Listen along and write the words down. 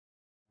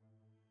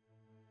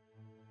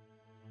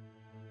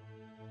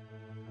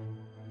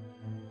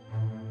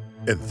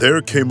And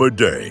there came a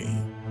day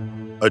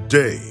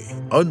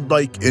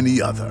unlike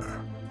any other,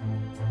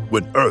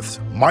 when Earth's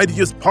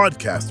mightiest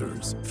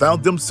podcasters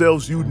found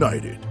themselves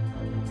united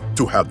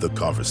to have the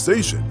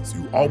conversations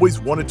you always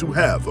wanted to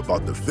have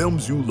about the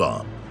films you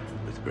love.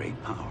 With great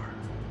power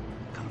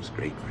comes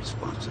great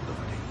responsibility.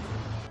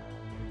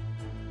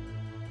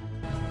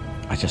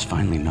 I just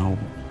finally know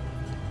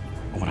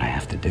what I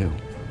have to do.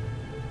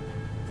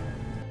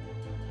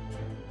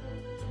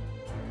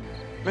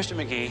 Mr.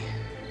 McGee,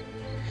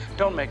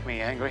 don't make me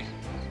angry.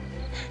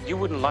 You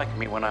wouldn't like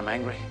me when I'm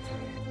angry.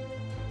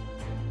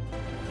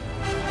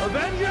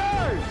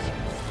 Avengers!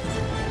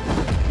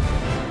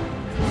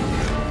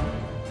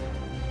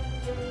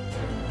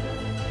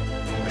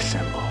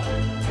 Assemble.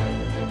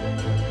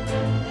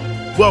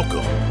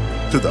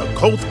 Welcome to the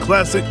Cult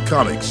Classic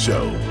Comics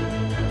Show.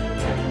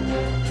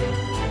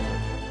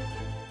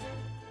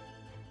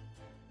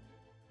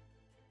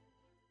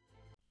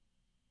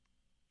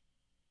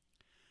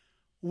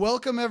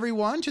 Welcome,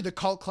 everyone, to the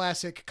Cult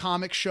Classic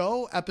Comic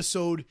Show,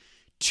 Episode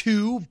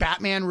 2,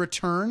 Batman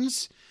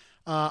Returns.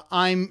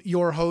 I'm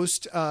your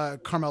host,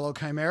 Carmelo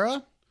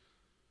Chimera.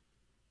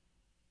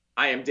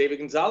 I am David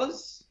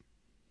Gonzalez.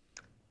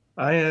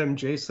 I am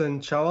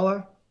Jason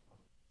Chawala.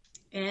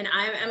 And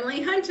I'm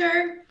Emily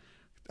Hunter.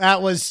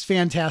 That was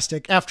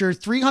fantastic. After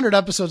 300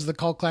 episodes of the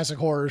Cult Classic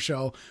Horror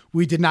Show,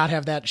 we did not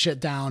have that shit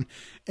down.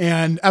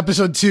 And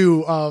Episode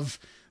 2 of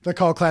the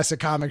Cult Classic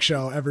Comic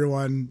Show,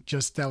 everyone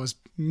just, that was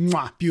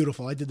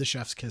beautiful. I did the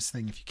chef's kiss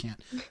thing if you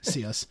can't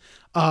see us.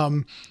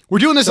 We're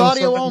doing this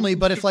audio only,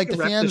 but if like the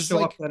fans show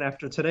like up then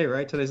after today,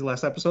 right? Today's the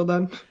last episode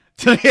then?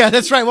 Yeah,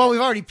 that's right. Well,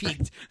 we've already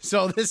peaked.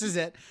 So this is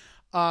it.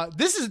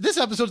 This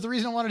episode's the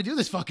reason I wanted to do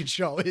this fucking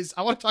show is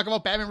I want to talk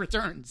about Batman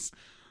Returns.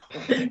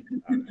 I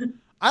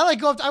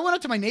went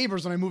up to my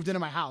neighbors when I moved into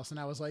my house and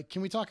I was like,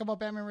 can we talk about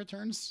Batman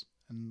Returns?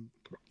 And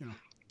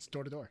it's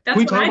door to door. That's Can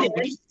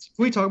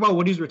we talk about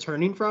what he's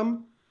returning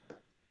from?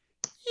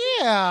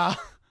 Yeah.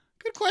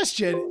 Good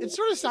question. It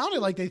sort of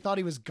sounded like they thought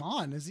he was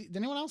gone. Did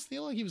anyone else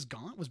feel like he was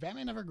gone? Was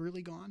Batman ever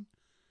really gone?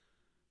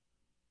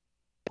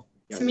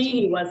 To me,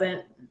 he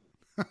wasn't.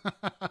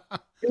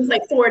 It was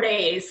like 4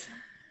 days.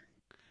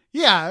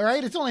 Yeah,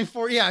 right? It's only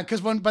 4. Yeah,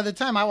 because by the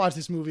time I watched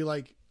this movie,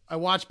 like I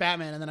watched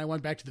Batman and then I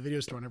went back to the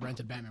video store and I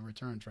rented Batman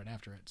Returns right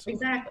after it. So.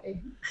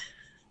 Exactly.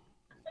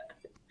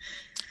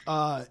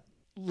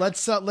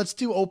 Let's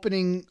do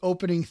opening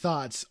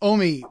thoughts.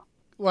 Omi,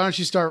 why don't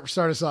you start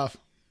us off?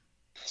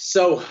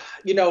 So,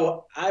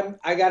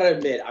 I gotta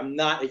admit, I'm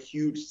not a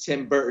huge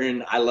Tim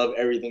Burton, I love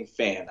everything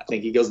fan. I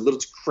think he goes a little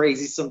too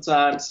crazy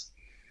sometimes,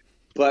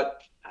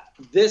 but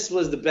this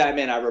was the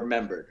Batman I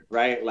remembered,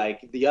 right?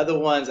 Like the other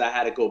ones I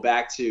had to go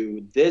back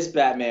to. This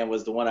Batman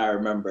was the one I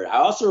remembered. I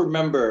also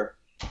remember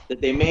that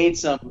they made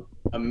some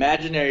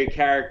imaginary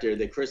character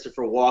that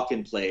Christopher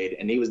Walken played,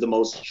 and he was the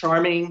most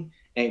charming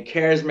and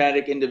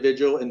charismatic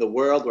individual in the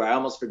world, where I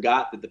almost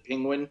forgot that the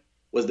Penguin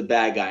was the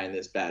bad guy in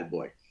this bad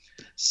boy.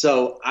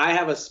 So I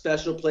have a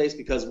special place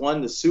because, one,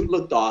 the suit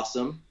looked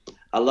awesome.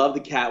 I love the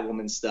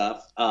Catwoman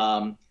stuff.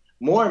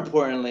 More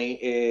importantly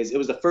is it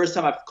was the first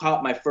time I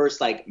caught my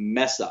first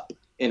mess up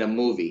in a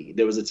movie.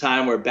 There was a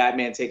time where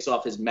Batman takes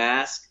off his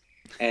mask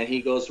and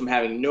he goes from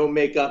having no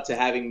makeup to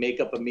having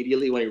makeup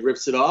immediately when he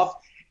rips it off.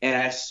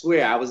 And I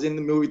swear I was in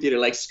the movie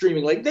theater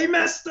screaming they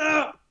messed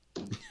up.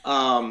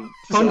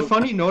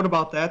 Funny note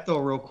about that though,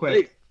 real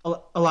quick.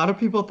 A lot of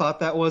people thought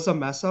that was a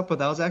mess up, but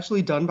that was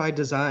actually done by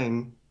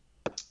design.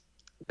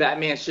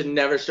 Batman should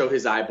never show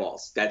his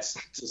eyeballs. That's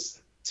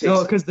just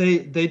no, because they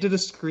did a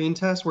screen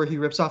test where he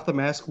rips off the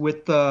mask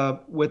with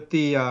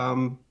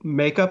the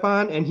makeup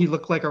on, and he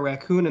looked like a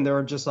raccoon, and they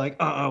were just like,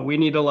 we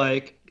need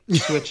to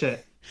switch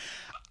it.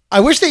 I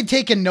wish they'd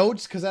taken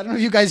notes because I don't know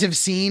if you guys have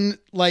seen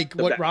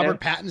what Robert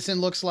Pattinson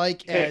looks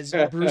like as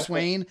Bruce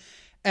Wayne,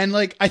 and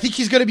I think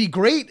he's going to be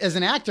great as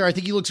an actor. I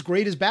think he looks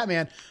great as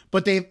Batman,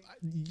 but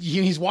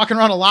he's walking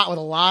around a lot with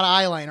a lot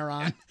of eyeliner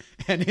on,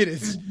 and it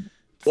is.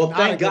 Well,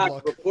 thank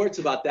God. Reports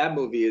about that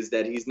movie is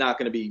that he's not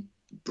going to be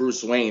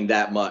Bruce Wayne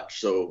that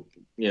much. So,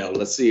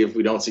 let's see if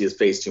we don't see his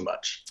face too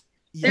much.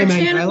 Yeah,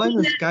 man,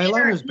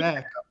 Skyliner's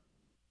back.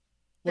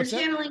 They're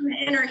channeling the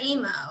inner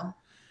emo.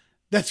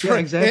 That's right.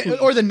 Exactly.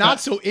 Or the not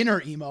so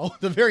inner emo,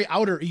 the very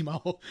outer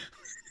emo.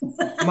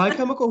 My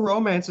Chemical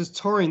Romance is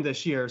touring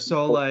this year,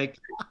 so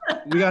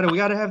we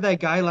gotta have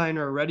that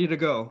Guyliner ready to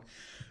go.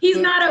 He's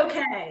not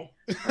okay.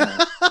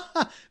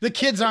 The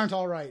kids aren't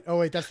all right. Oh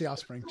wait, that's the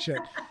Offspring. Shit.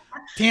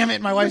 Damn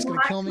it, my wife's gonna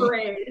kill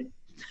me.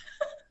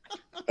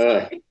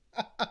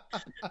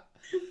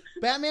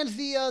 Batman's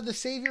the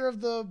savior of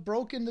the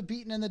broken, the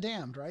beaten, and the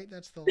damned, right?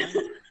 That's the line.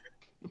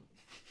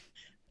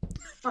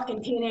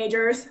 Fucking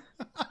teenagers.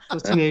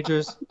 Those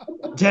teenagers.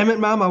 Damn it,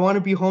 Mom! I want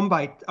to be home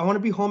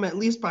at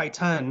least by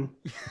 10.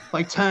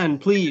 10,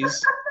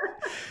 please.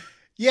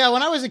 Yeah,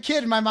 when I was a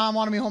kid, my mom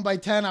wanted me home by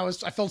 10. I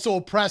felt so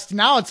oppressed.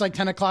 Now it's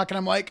 10 o'clock, and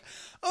I'm like,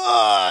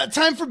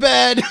 time for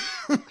bed.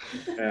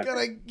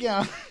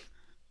 Yeah.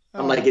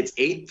 I'm it's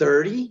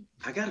 8:30.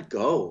 I gotta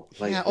go.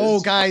 Yeah.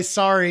 Oh, guys,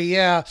 sorry.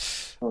 Yeah.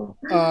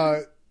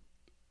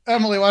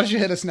 Emily, why don't you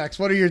hit us next?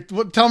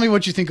 Tell me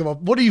what you think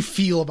about, what do you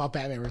feel about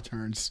Batman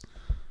Returns?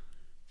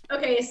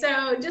 Okay,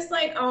 so just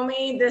like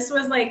Omi, this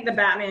was like the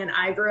Batman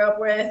I grew up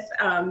with,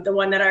 the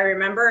one that I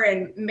remember,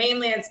 and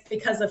mainly it's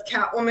because of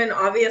Catwoman,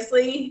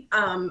 obviously.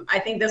 I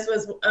think this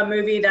was a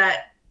movie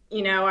that,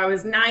 I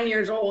was 9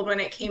 years old when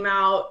it came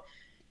out.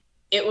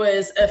 It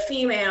was a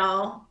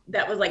female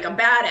that was like a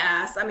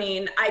badass. I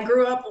mean, I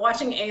grew up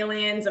watching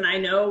Aliens, and I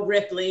know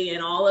Ripley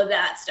and all of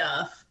that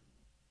stuff.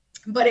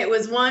 But it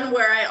was one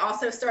where I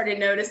also started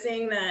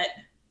noticing that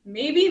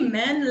maybe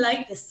men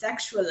like the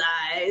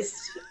sexualized,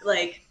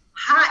 like,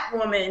 hot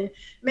woman.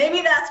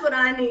 Maybe that's what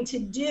I need to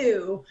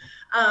do.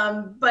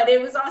 But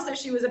it was also,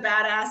 she was a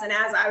badass. And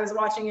as I was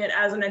watching it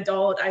as an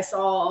adult, I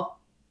saw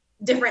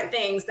different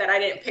things that I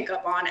didn't pick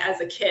up on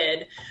as a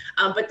kid.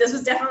 But this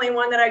was definitely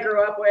one that I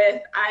grew up with.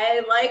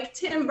 I like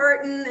Tim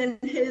Burton and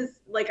his,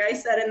 like I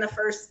said in the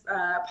first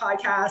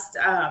podcast,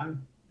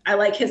 I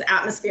like his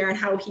atmosphere and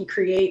how he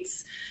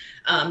creates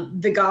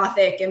the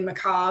gothic and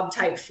macabre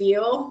type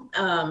feel.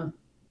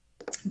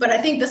 But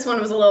I think this one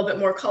was a little bit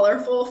more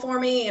colorful for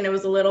me, and it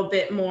was a little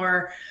bit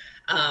more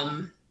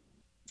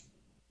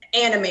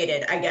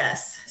animated, I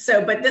guess.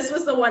 So, but this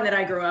was the one that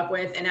I grew up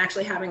with, and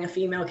actually having a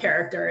female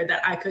character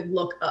that I could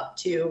look up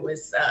to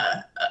was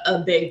a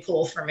big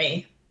pull for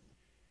me.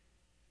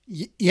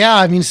 Yeah,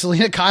 I mean,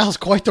 Selena Kyle's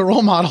quite the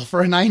role model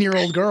for a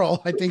 9-year-old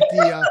girl. I think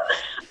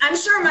I'm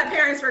sure my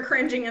parents were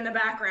cringing in the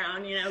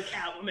background,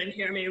 Catwoman,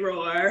 hear me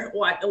roar,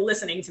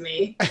 listening to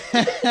me.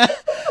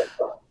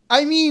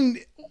 I mean,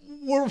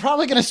 we're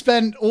probably going to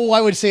spend,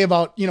 I would say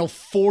about,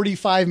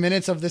 45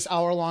 minutes of this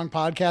hour-long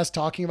podcast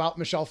talking about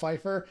Michelle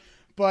Pfeiffer.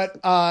 But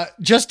I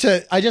just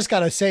got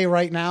to say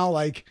right now,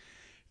 like,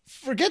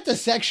 forget the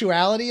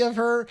sexuality of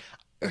her.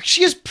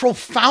 She is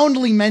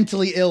profoundly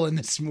mentally ill in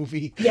this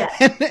movie. Yeah.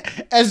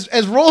 And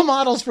as role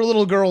models for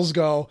little girls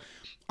go,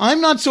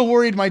 I'm not so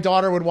worried my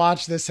daughter would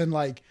watch this and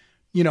want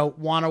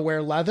to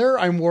wear leather.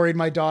 I'm worried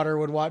my daughter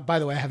would watch, by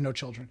the way, I have no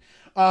children.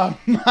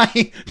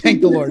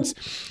 Thank the Lords.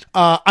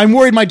 I'm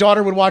worried my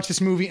daughter would watch this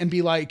movie and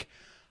be like,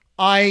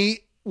 I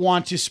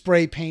want to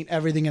spray paint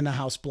everything in the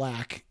house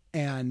black.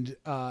 And,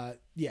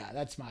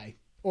 that's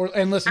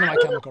and listen to My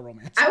Chemical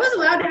Romance. I was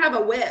allowed to have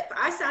a whip.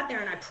 I sat there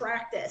and I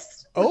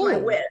practiced with my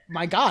whip.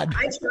 My God.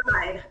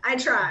 I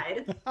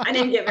tried. I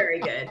didn't get very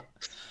good.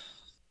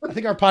 I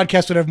think our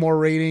podcast would have more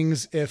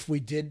ratings if we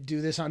did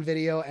do this on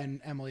video and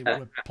Emily would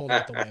have pulled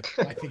out the whip.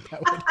 I think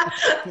that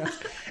would.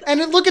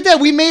 And look at that.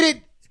 We made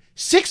it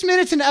 6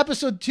 minutes into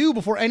episode 2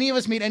 before any of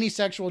us made any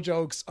sexual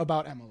jokes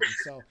about Emily.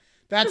 So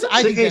that's,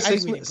 I think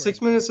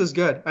 6 minutes is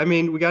good. I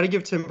mean, we got to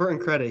give Tim Burton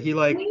credit. He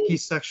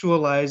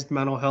sexualized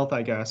mental health,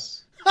 I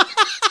guess.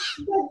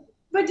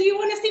 But do you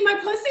want to see my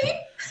pussy?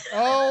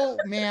 Oh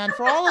man.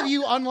 For all of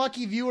you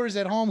unlucky viewers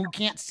at home who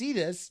can't see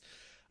this,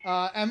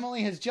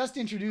 Emily has just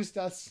introduced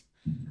us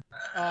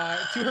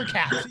to her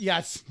cat.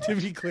 Yes, to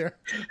be clear.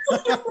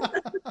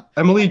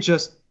 Emily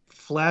just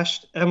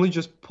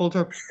pulled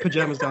her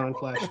pajamas down and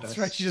flashed us. That's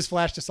right. She just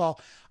flashed us all.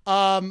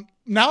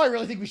 Now I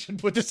really think we should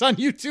put this on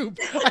YouTube.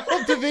 I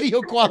hope the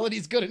video quality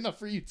is good enough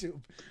for YouTube.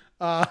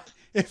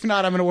 If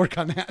not, I'm going to work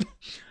on that.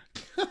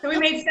 So we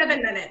made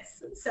 7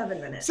 minutes. 7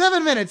 minutes.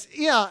 7 minutes.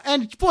 Yeah.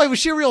 And boy, was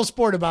she a real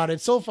sport about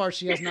it. So far,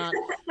 she has not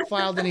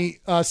filed any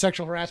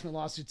sexual harassment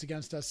lawsuits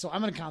against us. So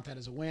I'm going to count that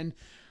as a win.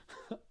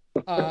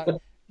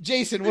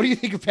 Jason, what do you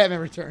think of Batman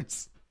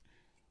Returns?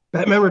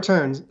 Batman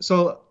Returns.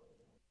 So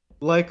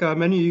like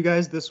many of you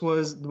guys, this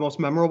was the most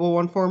memorable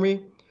one for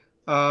me.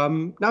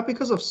 Not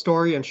because of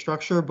story and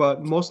structure,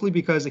 but mostly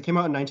because it came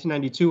out in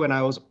 1992 and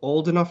I was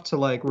old enough to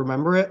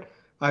remember it.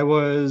 I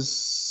was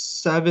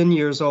 7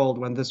 years old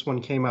when this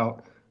one came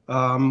out.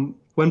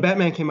 When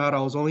Batman came out, I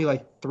was only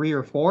 3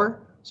 or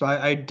 4, so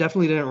I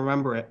definitely didn't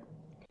remember it.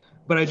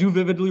 But I do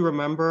vividly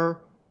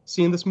remember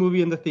seeing this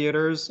movie in the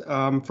theaters.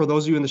 For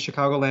those of you in the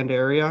Chicagoland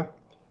area,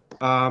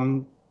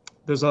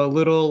 there's a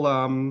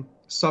little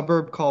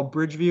suburb called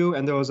Bridgeview,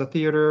 and there was a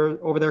theater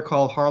over there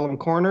called Harlem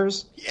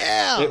Corners.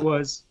 Yeah, it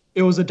was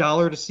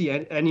 $1 to see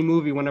any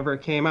movie whenever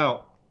it came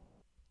out.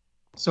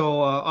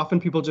 So often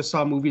people just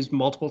saw movies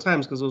multiple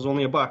times because it was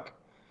only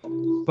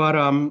 $1. But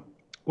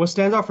what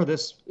stands out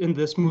in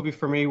this movie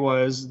for me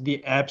was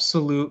the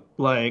absolute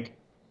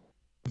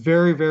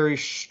very, very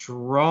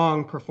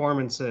strong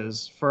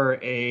performances for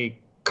a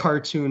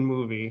cartoon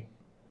movie.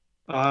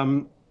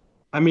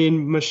 I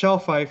mean, Michelle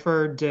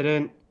Pfeiffer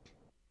didn't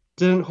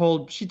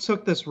hold. She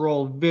took this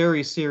role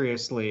very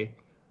seriously.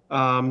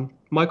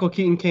 Michael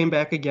Keaton came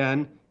back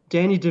again.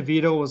 Danny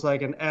DeVito was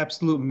an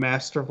absolute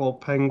masterful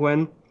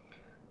Penguin.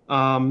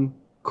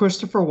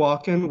 Christopher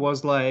Walken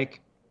was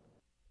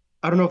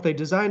I don't know if they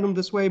designed him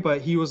this way,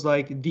 but he was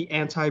the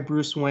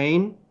anti-Bruce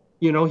Wayne.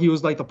 He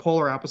was the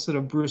polar opposite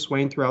of Bruce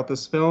Wayne throughout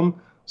this film.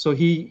 So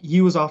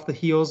he was off the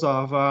heels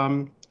of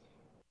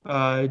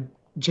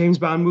James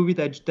Bond movie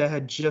that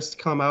had just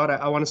come out.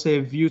 I want to say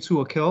A View to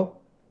a Kill.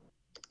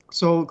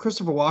 So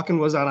Christopher Walken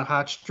was on a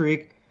hot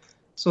streak.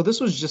 So this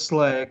was just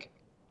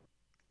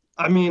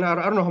I mean, I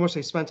don't know how much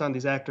they spent on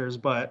these actors,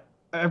 but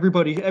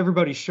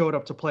everybody showed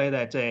up to play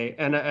that day,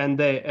 and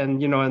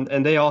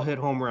they all hit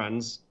home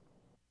runs.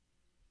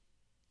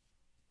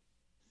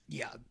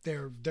 Yeah,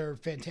 they're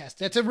fantastic.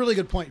 That's a really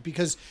good point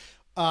because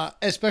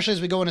especially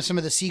as we go into some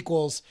of the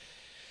sequels,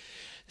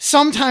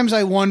 sometimes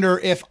I wonder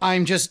if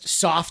I'm just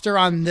softer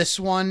on this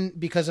one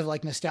because of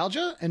like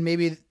nostalgia, and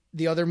maybe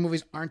the other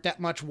movies aren't that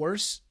much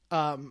worse.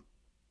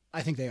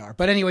 I think they are,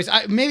 but anyways,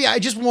 I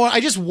just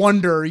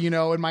wonder,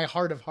 in my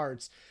heart of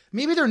hearts,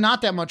 maybe they're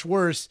not that much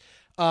worse.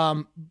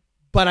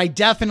 But I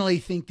definitely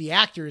think the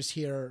actors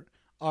here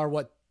are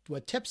what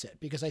tips it,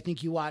 because I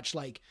think you watch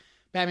like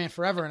Batman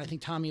Forever, and I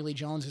think Tommy Lee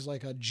Jones is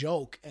like a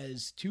joke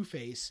as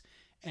Two-Face,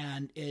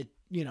 and it,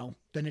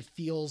 then it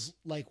feels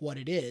like what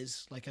it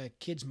is, like a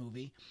kid's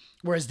movie.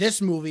 Whereas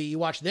this movie, you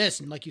watch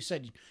this, and like you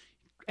said,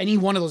 any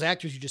one of those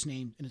actors you just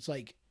named, and it's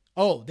like,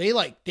 oh,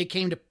 they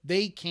came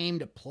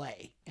to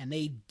play, and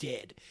they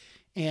did.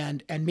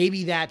 And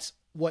maybe that's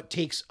what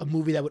takes a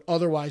movie that would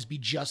otherwise be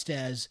just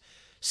as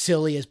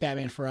silly as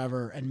Batman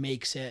Forever and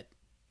makes it,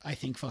 I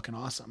think, fucking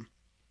awesome.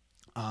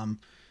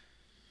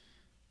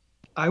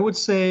 I would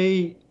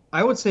say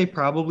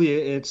probably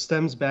it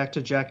stems back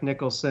to Jack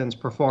Nicholson's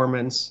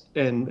performance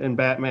in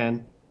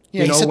Batman.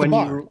 Yeah, he set the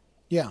bar.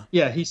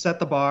 Yeah, he set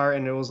the bar,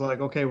 and it was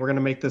like, okay, we're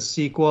gonna make this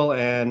sequel,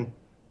 and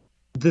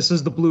this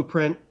is the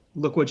blueprint.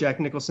 Look what Jack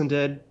Nicholson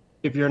did.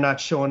 If you're not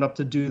showing up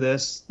to do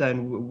this,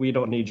 then we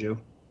don't need you.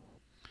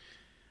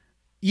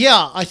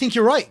 Yeah, I think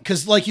you're right.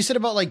 Because like you said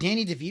about like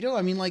Danny DeVito,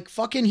 I mean, like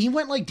fucking, he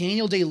went like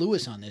Daniel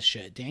Day-Lewis on this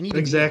shit. Danny DeVito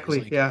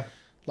exactly. Like, yeah.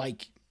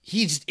 Like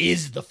he just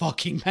is the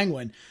fucking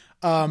Penguin.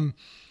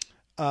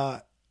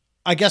 I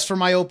guess for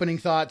my opening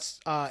thoughts,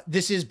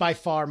 this is by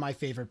far my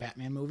favorite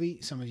Batman movie.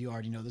 Some of you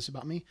already know this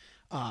about me.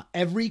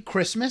 Every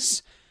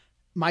Christmas,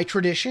 my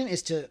tradition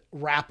is to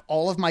wrap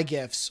all of my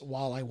gifts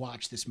while I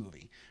watch this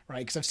movie, right?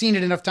 Because I've seen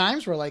it enough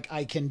times where like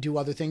I can do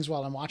other things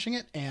while I'm watching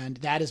it, and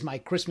that is my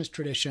Christmas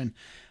tradition.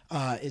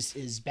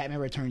 Is Batman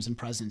Returns and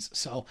Presents.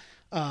 So,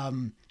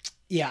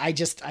 yeah,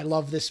 I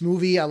love this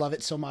movie. I love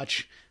it so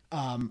much.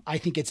 I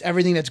think it's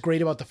everything that's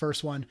great about the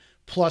first one,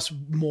 plus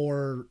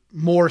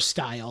more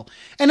style.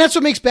 And that's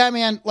what makes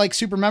Batman like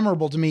super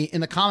memorable to me in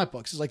the comic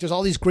books. Is like, there's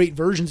all these great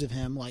versions of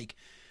him, like,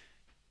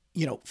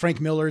 Frank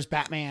Miller's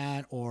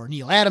Batman or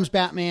Neil Adams'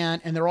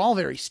 Batman, and they're all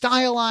very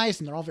stylized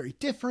and they're all very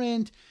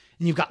different.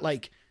 And you've got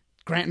like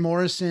Grant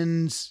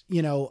Morrison's,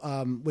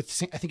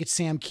 with, I think it's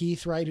Sam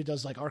Keith, right? Who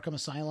does like Arkham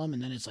Asylum.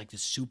 And then it's like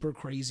this super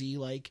crazy,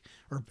 like,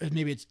 or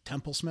maybe it's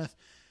Temple Smith.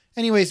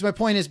 Anyways, my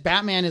point is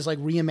Batman is like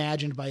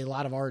reimagined by a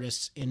lot of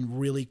artists in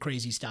really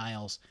crazy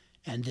styles.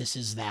 And this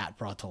is that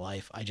brought to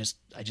life. I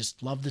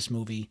just love this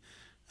movie,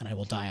 and I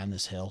will die on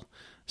this hill.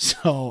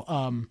 So,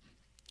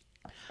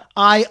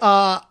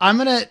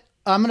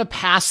 I'm gonna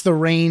pass the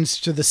reins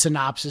to the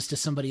synopsis to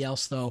somebody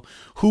else though,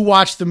 who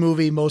watched the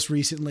movie most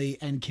recently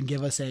and can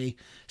give us a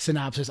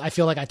synopsis. I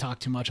feel like I talk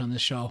too much on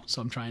this show,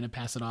 so I'm trying to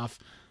pass it off.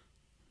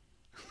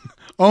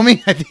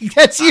 Omi, I think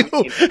that's you.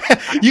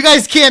 You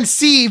guys can't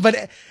see,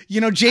 but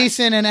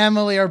Jason and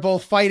Emily are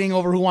both fighting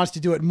over who wants to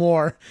do it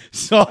more.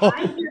 So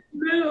I just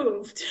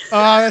moved.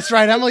 That's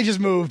right. Emily just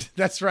moved.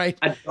 That's right.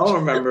 I don't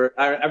remember.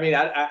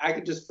 I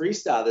could just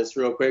freestyle this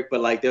real quick, but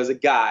like, there's a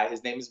guy.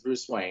 His name is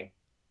Bruce Wayne.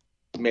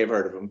 You may have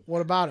heard of him.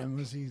 What about him?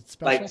 Was he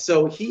special? Like,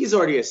 so he's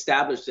already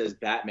established as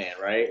Batman,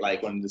 right?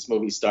 Like when this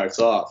movie starts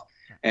off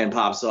and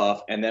pops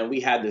off, and then we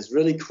had this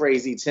really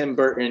crazy Tim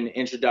Burton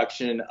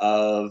introduction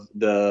of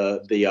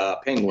the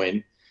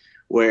Penguin,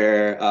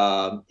 where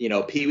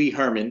Pee Wee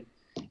Herman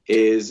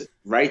is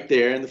right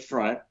there in the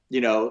front,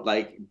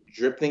 like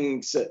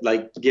dripping,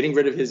 like getting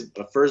rid of his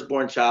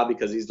firstborn child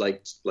because he's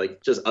like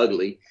just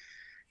ugly.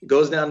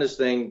 Goes down this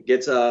thing,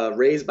 gets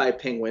raised by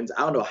penguins.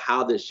 I don't know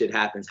how this shit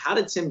happens. How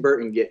did Tim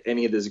Burton get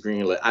any of this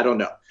greenlit? I don't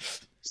know.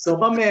 So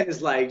my man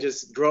is like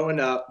just growing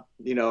up,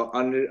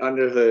 under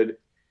the hood,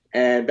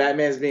 and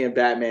Batman's being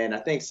Batman. I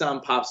think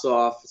something else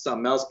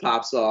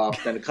pops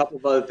off, then a couple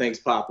of other things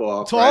pop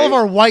off. To all of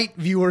our white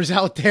viewers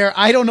out there,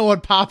 I don't know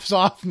what pops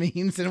off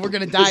means, and we're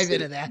going to dive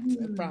into that.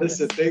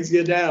 Listen, things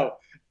get down.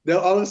 Then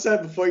all of a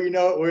sudden, before you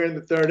know it, we're in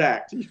the third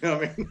act. You know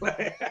what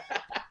I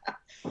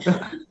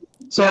mean?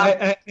 So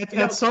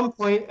at some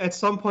point,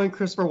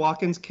 Christopher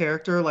Walken's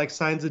character like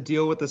signs a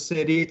deal with the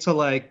city to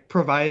like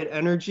provide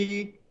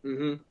energy.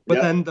 Mm-hmm.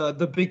 But then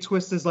the big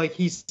twist is like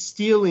he's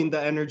stealing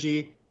the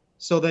energy,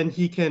 so then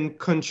he can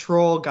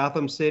control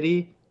Gotham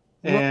City,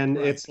 and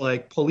it's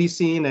like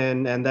policing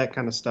and that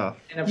kind of stuff.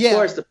 And of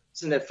course, the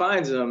person that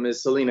finds him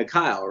is Selina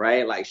Kyle,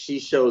 right? Like she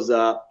shows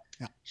up.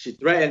 She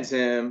threatens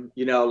him,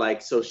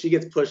 so she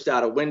gets pushed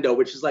out a window,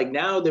 which is like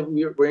now that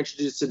we're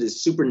introduced to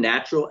this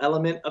supernatural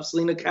element of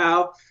Selina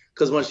Kyle.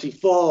 Because when she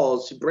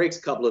falls, she breaks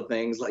a couple of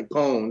things like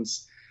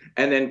bones,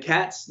 and then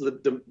cats,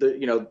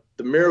 the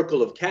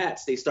miracle of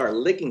cats, they start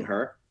licking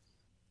her.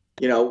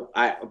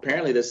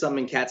 Apparently there's some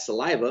in cat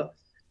saliva,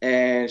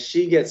 and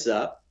she gets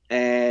up,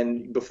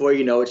 and before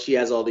you know it, she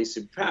has all these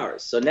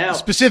superpowers. So now,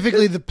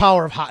 specifically the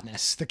power of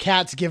hotness, the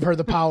cats give her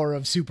the power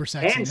of super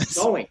sexiness. And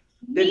sewing.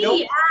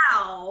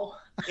 Meow.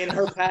 in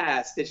her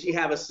past did she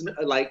have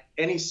like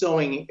any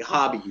sewing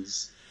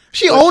hobbies.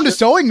 She owned a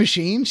sewing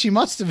machine. She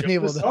must have been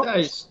able to.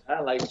 Nice.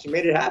 Like she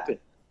made it happen.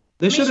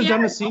 They should have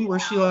done a scene where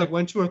she like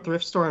went to a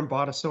thrift store and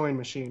bought a sewing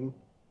machine.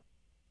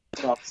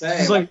 That's what I'm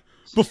saying. It's like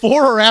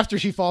Before or after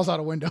she falls out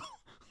a window?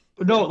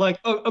 no, like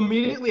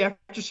immediately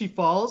after she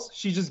falls,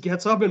 she just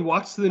gets up and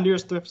walks to the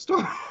nearest thrift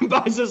store and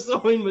buys a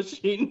sewing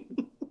machine.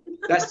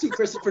 That's too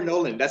Christopher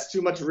Nolan. That's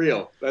too much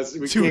real.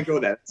 Can't go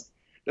that.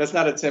 That's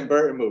not a Tim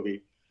Burton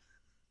movie.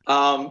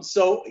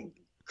 So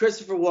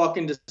Christopher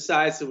Walken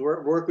decides to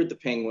work with the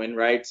Penguin,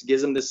 right?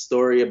 Gives him this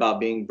story about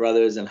being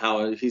brothers and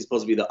how he's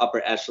supposed to be the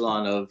upper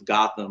echelon of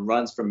Gotham,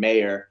 runs for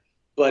mayor,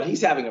 but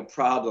he's having a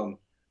problem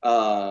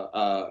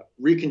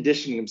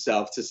reconditioning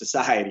himself to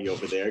society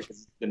over there because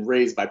he's been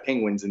raised by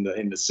penguins in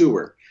the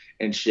sewer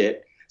and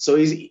shit. So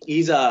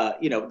he's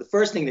the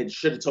first thing that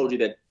should have told you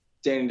that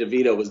Danny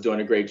DeVito was doing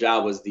a great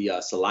job was the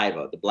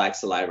saliva, the black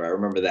saliva. I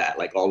remember that,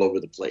 like, all over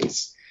the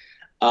place.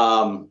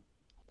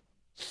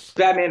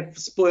 Batman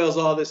spoils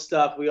all this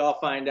stuff. We all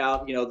find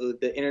out,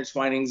 the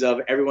intertwinings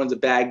of everyone's a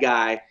bad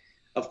guy.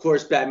 Of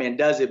course, Batman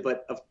does it,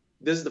 but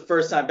this is the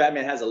first time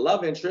Batman has a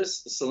love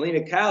interest.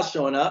 Selena Kyle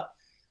showing up,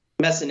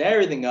 messing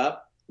everything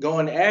up,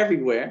 going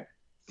everywhere,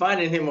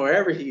 finding him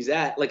wherever he's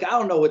at. Like, I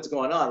don't know what's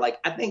going on. Like,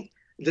 I think,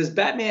 does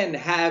Batman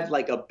have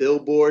like a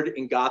billboard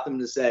in Gotham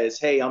that says,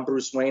 "Hey, I'm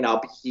Bruce Wayne,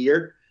 I'll be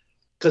here"?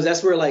 Because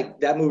that's where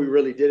like that movie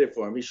really did it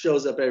for him. He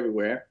shows up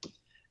everywhere.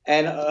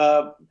 And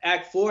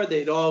Act 4,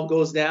 it all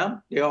goes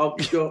down. They all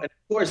go. And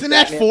of course, isn't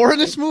Act 4 in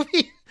this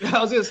movie?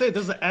 I was gonna say,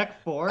 there's an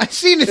Act 4. I've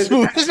seen this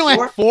movie. There's no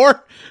Act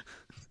 4.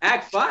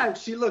 Act 5,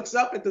 she looks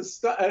up at the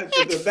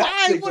Act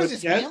 5. What is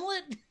this,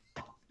 Hamlet?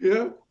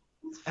 Yeah.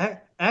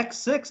 Act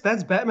 6,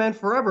 that's Batman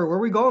Forever. Where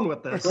are we going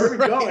with this? Where are we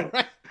going?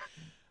 Right.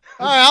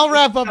 All right, I'll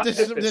wrap up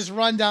this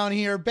rundown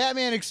here.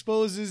 Batman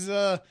exposes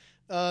the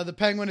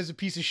Penguin as a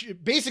piece of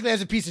shit, basically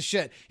as a piece of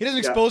shit. He doesn't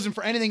expose him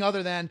for anything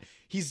other than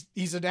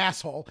he's an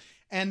asshole.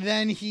 And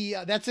then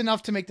that's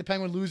enough to make the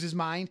Penguin lose his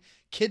mind,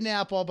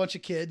 kidnap a bunch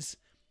of kids.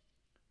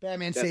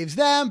 Batman saves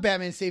them.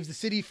 Batman saves the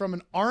city from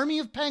an army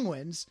of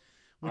penguins,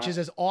 which is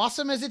as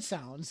awesome as it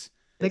sounds.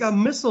 They got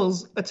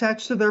missiles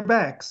attached to their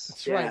backs.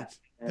 That's right.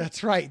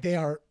 That's right. They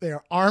are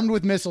armed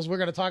with missiles. We're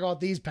going to talk about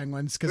these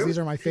penguins because these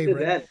are my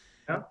favorite.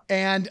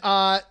 And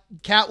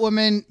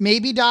Catwoman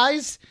maybe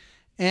dies,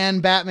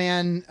 and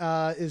Batman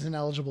is an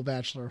eligible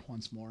bachelor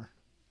once more.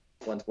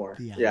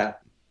 The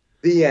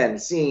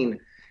end scene.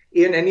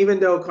 And even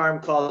though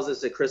Carm calls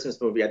this a Christmas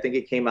movie, I think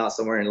it came out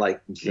somewhere in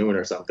like June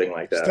or something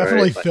like that. It's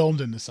definitely right?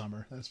 filmed in the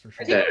summer. That's for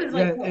sure.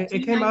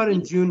 It came out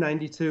in June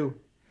 '92.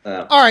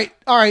 All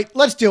right.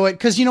 Let's do it.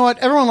 Because you know what?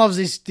 Everyone loves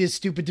these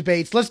stupid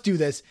debates. Let's do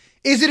this.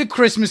 Is it a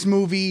Christmas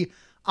movie?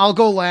 I'll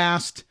go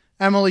last.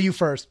 Emily, you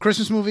first.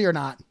 Christmas movie or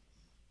not?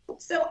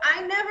 So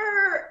I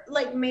never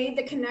made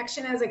the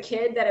connection as a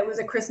kid that it was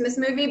a Christmas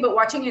movie, but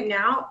watching it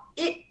now,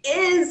 it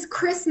is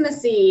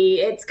Christmassy.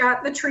 It's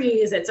got the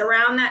trees. It's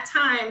around that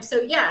time.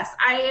 So yes,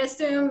 I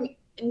assume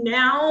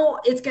now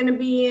it's going to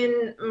be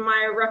in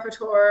my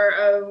repertoire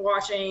of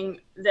watching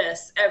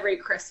this every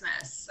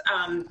Christmas.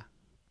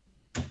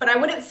 But I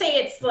wouldn't say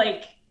it's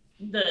like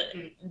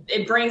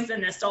it brings the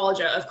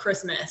nostalgia of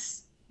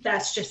Christmas.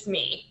 That's just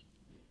me.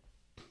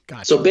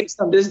 Gotcha. So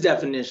based on this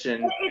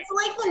definition, it's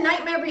like the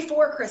Nightmare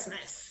Before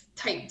Christmas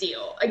type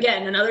deal.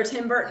 Again, another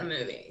Tim Burton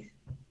movie.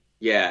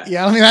 Yeah.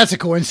 Yeah, I don't think that's a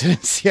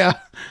coincidence. Yeah.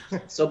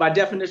 So by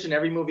definition,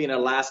 every movie in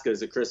Alaska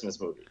is a Christmas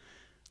movie.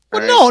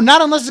 Well, no,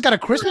 not unless it's got a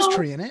Christmas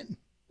tree in it.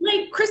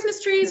 Like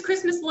Christmas trees,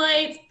 Christmas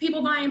lights,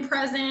 people buying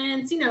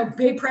presents,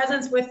 big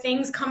presents with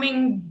things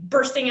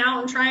bursting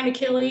out and trying to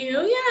kill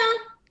you. Yeah.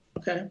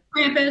 Okay.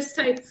 Krampus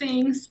type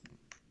things.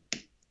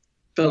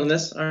 Feeling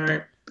this? All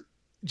right.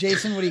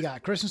 Jason, what do you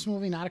got? Christmas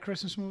movie, not a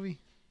Christmas movie?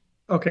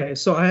 Okay,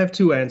 so I have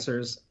two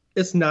answers.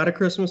 It's not a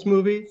Christmas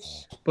movie,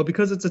 but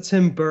because it's a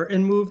Tim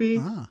Burton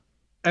movie,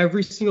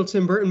 every single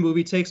Tim Burton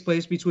movie takes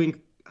place between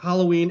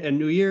Halloween and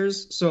New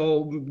Year's,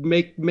 so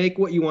make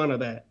what you want of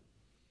that.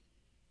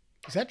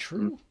 Is that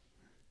true?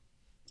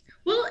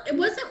 Well, it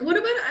wasn't. What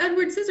about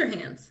Edward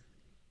Scissorhands?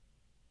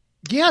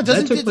 Yeah,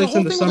 doesn't the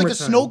whole thing with like the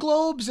snow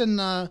globes and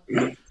God,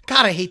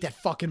 I hate that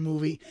fucking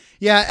movie.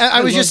 Yeah, I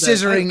was just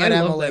scissoring at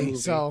Emily,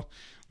 so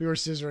we were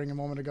scissoring a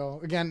moment ago.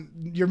 Again,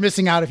 you're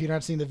missing out if you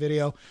haven't seen the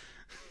video.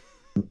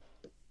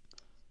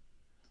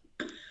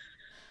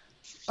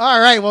 All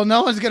right, well,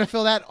 no one's gonna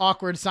fill that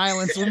awkward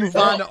silence. We'll move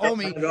on to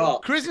Omi.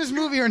 Christmas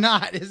movie or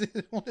not? Is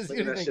it? What is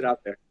that shit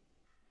out there?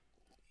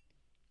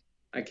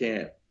 I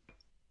can't.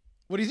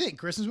 What do you think?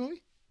 Christmas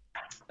movie?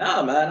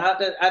 Oh man,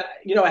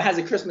 it has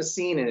a Christmas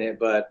scene in it,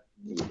 but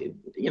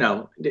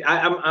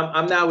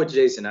I'm now with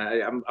Jason.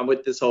 I'm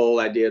with this whole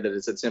idea that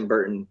it's a Tim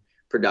Burton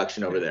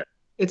production over there.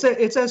 It's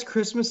as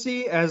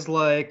Christmassy as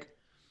like,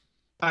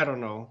 I don't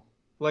know,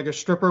 like a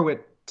stripper with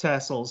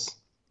tassels.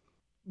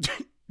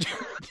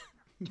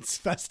 It's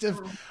festive.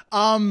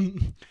 I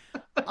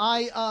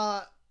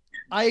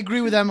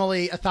agree with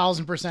Emily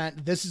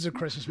 1,000%. This is a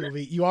Christmas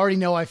movie. You already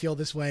know I feel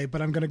this way,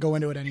 but I'm going to go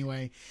into it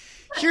anyway.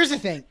 Here's the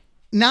thing.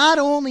 Not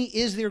only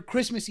is there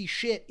Christmassy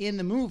shit in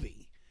the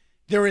movie,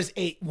 there's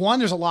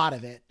a lot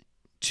of it.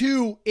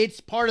 2, it's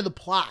part of the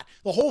plot.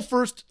 The whole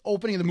first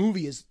opening of the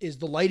movie is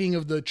the lighting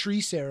of the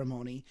tree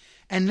ceremony.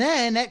 And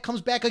then that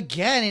comes back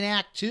again in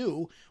Act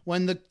 2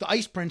 when the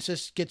Ice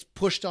Princess gets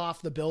pushed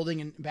off the building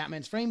and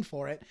Batman's framed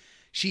for it.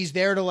 She's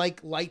there to like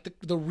light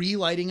the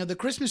relighting of the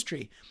Christmas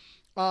tree.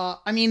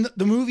 I mean,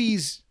 the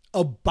movie's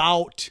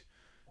about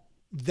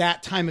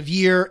that time of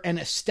year, and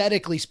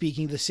aesthetically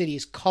speaking, the city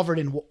is covered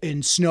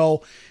in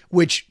snow,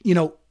 which, you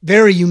know,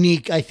 very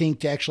unique, I think,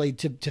 to actually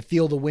to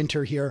feel the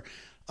winter here.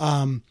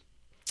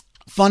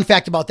 Fun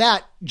fact about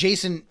that,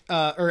 Jason,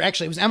 or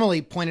actually it was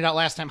Emily, pointed out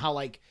last time how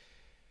like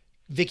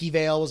Vicky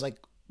Vale was like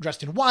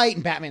dressed in white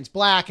and Batman's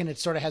black, and it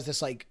sort of has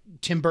this like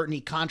Tim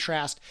Burton-y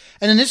contrast.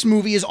 And then this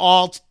movie is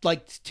all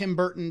like Tim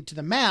Burton to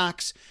the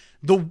max.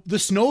 The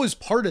snow is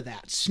part of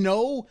that.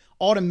 Snow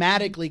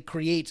automatically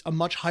creates a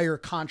much higher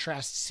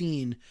contrast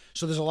scene.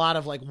 So there's a lot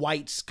of like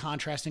whites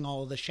contrasting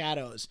all of the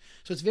shadows.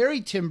 So it's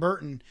very Tim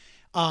Burton.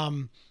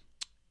 And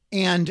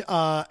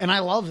I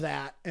love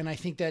that. And I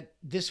think that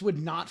this would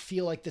not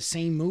feel like the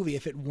same movie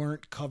if it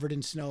weren't covered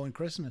in snow and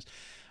Christmas.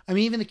 I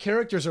mean, even the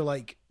characters are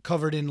like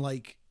covered in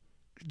like,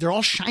 they're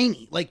all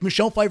shiny. Like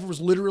Michelle Pfeiffer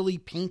was literally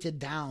painted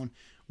down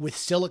with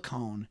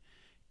silicone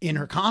in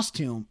her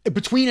costume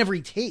between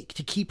every take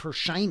to keep her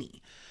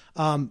shiny.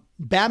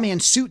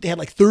 Batman's suit, they had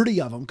like 30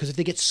 of them, because if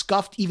they get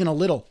scuffed even a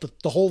little,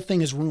 the whole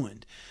thing is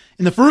ruined.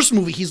 In the first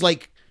movie, he's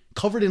like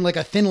covered in like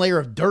a thin layer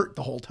of dirt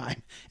the whole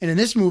time. And in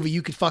this movie,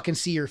 you could fucking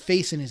see your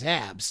face in his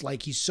abs.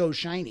 Like he's so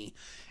shiny.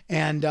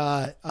 And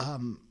to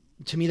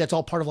me, that's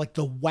all part of like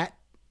the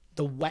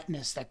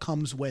wetness that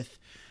comes with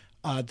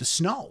the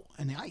snow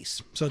and the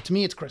ice. So to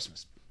me, it's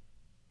Christmas.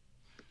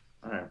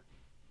 All right.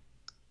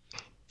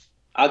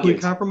 Can we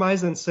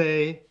compromise and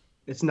say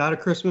it's not a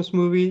Christmas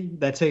movie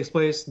that takes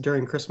place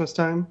during Christmas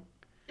time?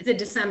 It's a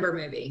December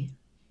movie.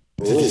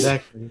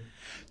 Exactly.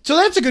 So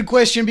that's a good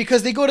question,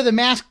 because they go to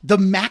the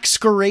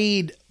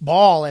masquerade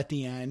ball at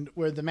the end,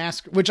 where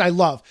which I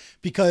love,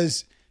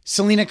 because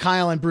Selena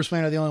Kyle and Bruce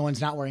Wayne are the only ones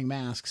not wearing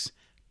masks,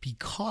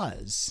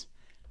 because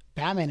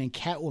Batman and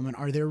Catwoman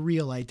are their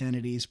real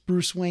identities.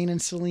 Bruce Wayne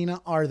and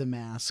Selena are the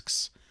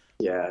masks.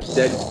 Yeah.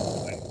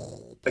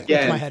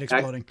 Again, my head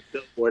exploding.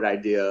 Billboard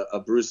idea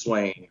of Bruce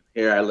Wayne.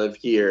 Here, I live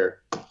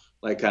here,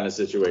 like kind of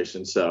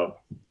situation. So,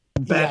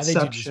 yeah, they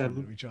do just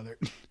to each other.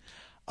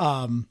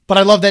 But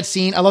I love that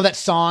scene. I love that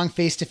song,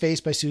 "Face to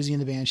Face" by Susie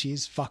and the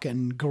Banshees.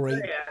 Fucking great.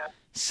 Oh, yeah.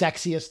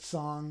 Sexiest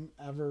song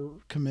ever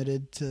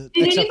committed to.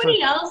 Did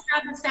anybody else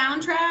have the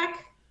soundtrack?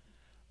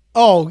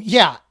 Oh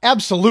yeah,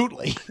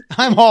 absolutely.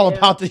 I'm all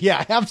about the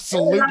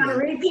absolutely. It was on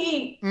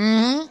repeat.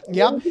 Mm-hmm.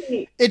 Yep.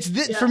 Repeat.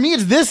 It's for me.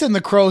 It's this and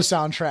the Crow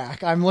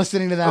soundtrack. I'm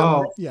listening to that.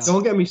 Oh, yeah.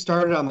 Don't get me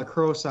started on the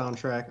Crow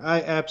soundtrack.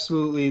 I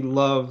absolutely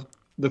love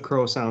the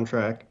Crow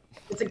soundtrack.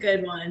 It's a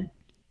good one.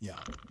 Yeah.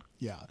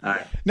 Yeah. all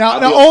right. Now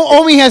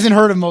Omi hasn't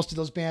heard of most of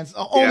those bands.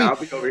 I'll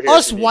be over here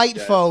us white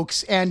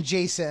folks and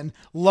Jason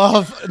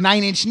love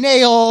Nine Inch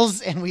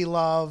Nails, and we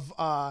love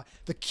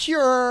The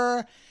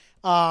Cure.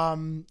 So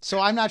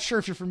I'm not sure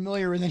if you're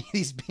familiar with any of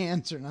these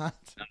bands or not.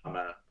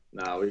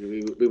 No,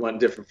 we went a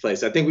different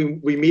place. I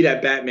think we meet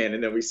at Batman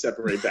and then we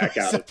separate back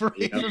out.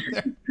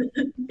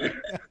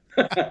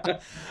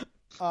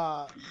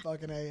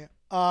 Fucking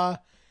A.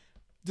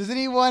 Does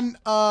anyone,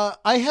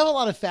 I have a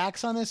lot of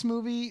facts on this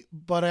movie,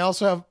 but I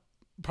also have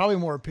probably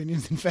more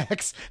opinions than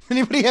facts.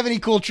 Anybody have any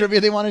cool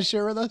trivia they want to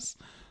share with us?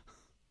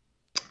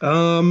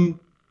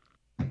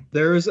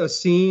 There's a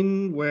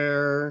scene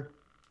where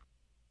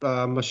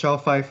Michelle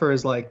Pfeiffer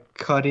is like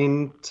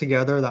cutting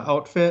together the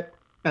outfit,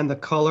 and the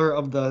color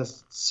of the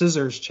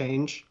scissors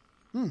change.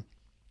 Nice.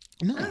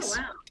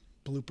 Oh, wow.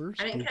 Bloopers.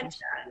 I didn't catch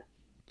that.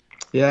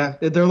 Yeah,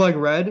 they're like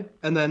red,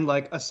 and then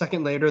like a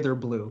second later they're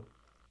blue.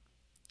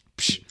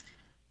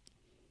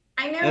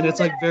 I know. And it's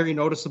like very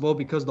noticeable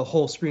because the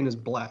whole screen is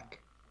black.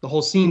 The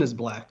whole scene is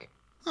black.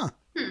 Huh.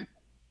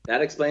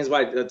 That explains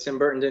why Tim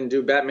Burton didn't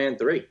do Batman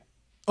 3.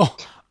 Oh,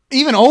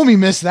 even Omi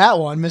missed that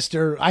one,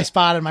 Mr. I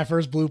spotted my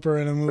first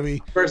blooper in a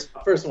movie. First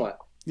one.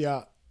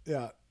 Yeah.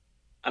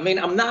 I mean,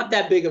 I'm not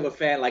that big of a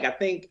fan. Like, I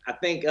think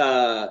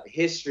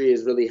history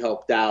has really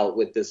helped out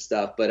with this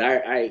stuff, but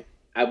I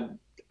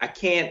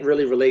can't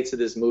really relate to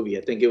this movie.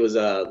 I think it was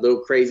a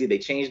little crazy. They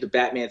changed the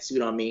Batman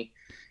suit on me.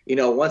 You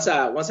know, once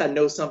I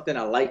know something,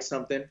 I like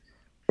something,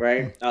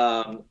 right?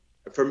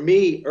 For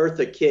me,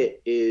 Eartha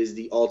Kitt is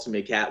the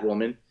ultimate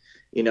Catwoman.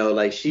 You know,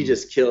 like she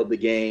just killed the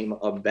game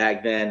of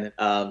back then.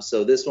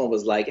 So this one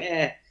was like,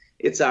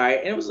 it's all right.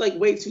 And it was like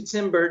way too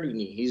Tim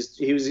Burton-y.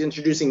 He was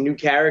introducing new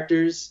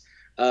characters.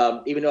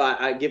 Even though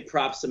I give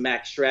props to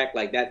Max Schreck,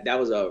 like that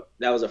was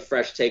a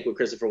fresh take with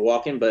Christopher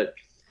Walken, but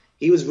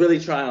he was really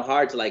trying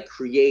hard to like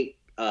create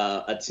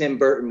a Tim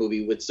Burton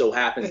movie, which so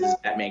happens is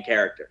Batman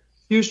character.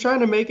 He was trying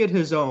to make it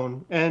his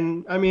own,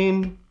 and I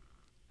mean,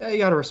 you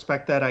gotta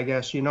respect that, I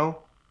guess, you know.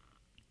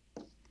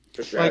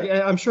 For sure. Like,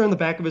 I'm sure in the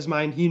back of his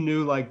mind, he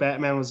knew like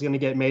Batman was gonna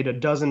get made a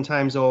dozen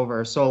times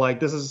over. So like,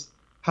 this is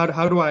how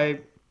do I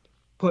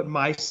put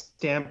my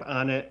stamp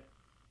on it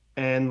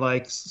and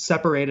like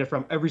separate it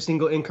from every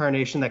single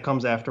incarnation that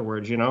comes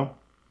afterwards, you know?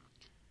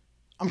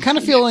 I'm kind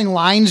of feeling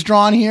lines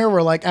drawn here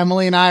where like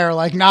Emily and I are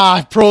like,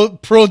 nah, pro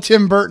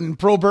Tim Burton,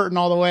 pro Burton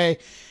all the way.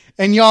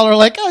 And y'all are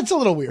like, oh, it's a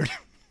little weird.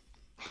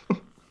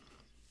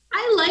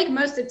 I like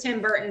most of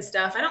Tim Burton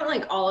stuff. I don't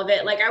like all of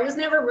it. Like, I was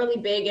never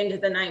really big into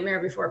The Nightmare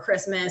Before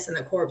Christmas and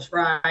The Corpse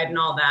Bride and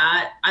all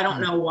that. I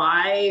don't know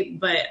why,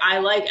 but I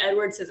like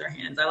Edward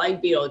Scissorhands. I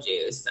like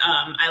Beetlejuice.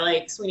 I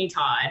like Sweeney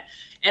Todd.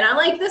 And I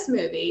like this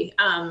movie.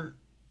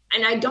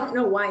 And I don't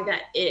know why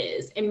that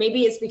is. And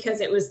maybe it's because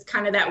it was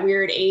kind of that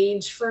weird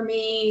age for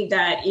me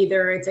that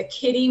either it's a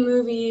kiddie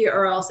movie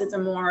or else it's a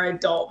more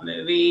adult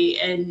movie.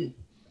 And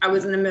I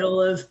was in the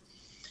middle of,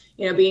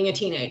 being a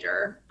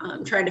teenager,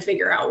 trying to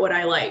figure out what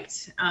I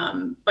liked.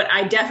 But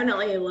I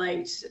definitely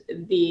liked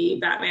the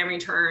Batman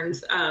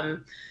Returns.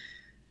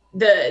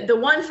 The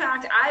one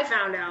fact I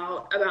found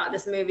out about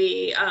this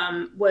movie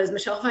was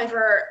Michelle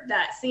Pfeiffer,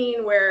 that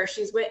scene where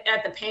she's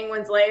at the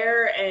Penguin's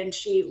lair and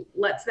she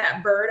lets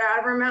that bird out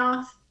of her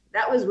mouth.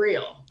 That was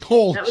real.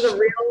 Cool. That was a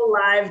real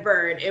live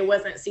bird. It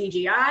wasn't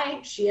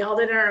CGI. She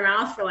held it in her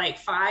mouth for like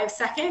 5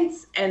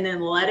 seconds and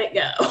then let it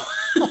go.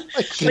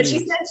 But she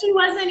said she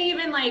wasn't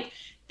even like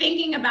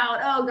thinking about,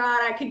 oh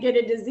God, I could get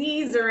a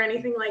disease or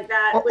anything like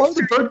that. Or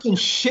the bird can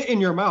shit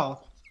in your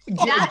mouth. Give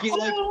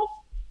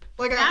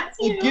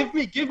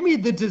me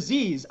the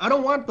disease. I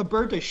don't want the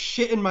bird to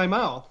shit in my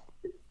mouth.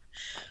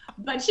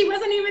 But she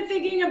wasn't even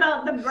thinking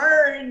about the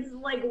bird's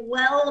like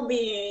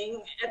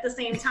well-being at the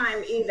same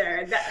time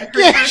either.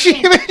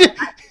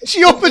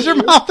 She opens her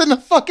mouth and the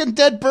fucking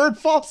dead bird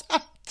falls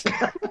out.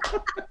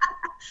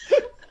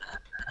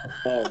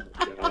 Oh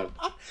my God.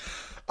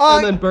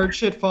 And then bird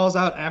shit falls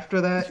out after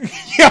that.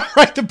 Yeah,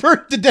 right.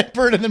 The dead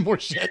bird, and then more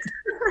shit.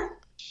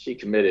 She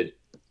committed.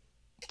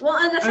 Well,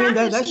 and the fact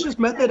that's just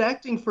method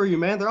acting for you,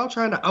 man. They're all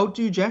trying to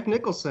outdo Jack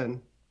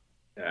Nicholson.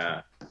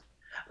 Yeah.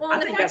 Well,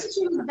 and the fact that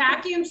she was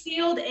vacuum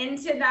sealed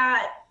into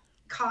that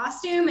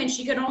costume and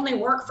she could only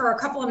work for a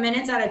couple of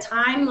minutes at a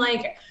time,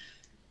 like,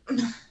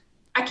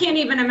 I can't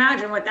even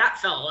imagine what that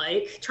felt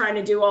like, trying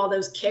to do all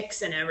those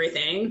kicks and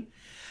everything.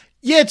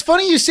 Yeah, it's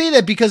funny you say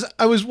that because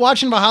I was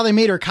watching about how they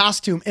made her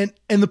costume and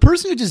the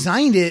person who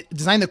designed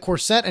the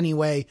corset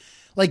anyway,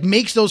 like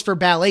makes those for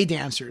ballet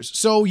dancers.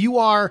 So you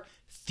are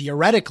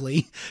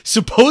theoretically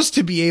supposed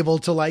to be able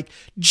to like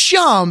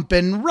jump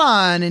and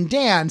run and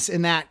dance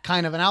in that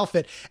kind of an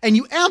outfit. And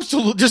you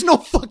there's no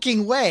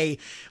fucking way.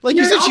 Like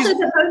You're you said, also she's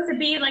supposed to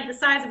be like the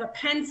size of a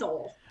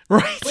pencil.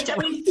 Right. Which I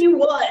mean, she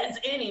was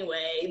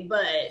anyway,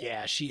 but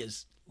yeah, she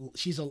is.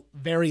 She's a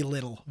very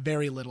little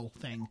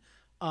thing.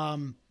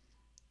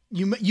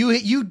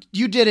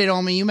 You did it,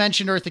 Omi. You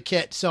mentioned Eartha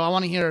Kitt, so I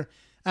want to hear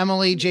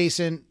Emily,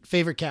 Jason,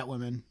 favorite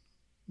Catwoman.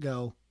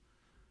 Go.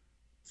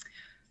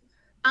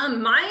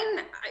 Mine.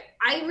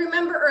 I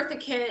remember Eartha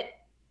Kitt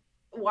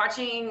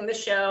watching the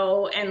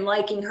show and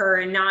liking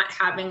her and not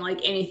having like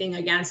anything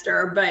against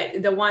her,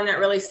 but the one that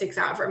really sticks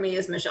out for me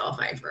is Michelle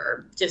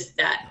Pfeiffer. Just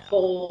that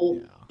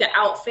the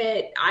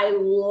outfit. I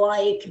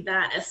like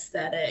that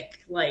aesthetic.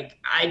 Like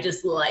I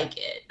just like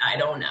it. I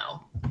don't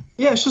know.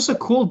 Yeah, it's just a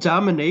cool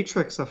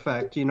dominatrix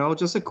effect,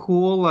 just a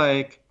cool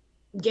like.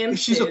 Gimp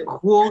she's suit. a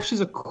cool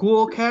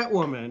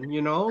Catwoman,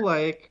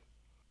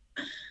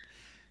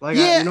 Like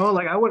yeah.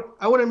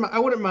 I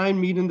wouldn't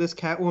mind meeting this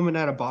Catwoman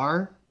at a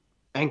bar,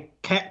 and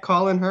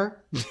catcalling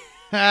her.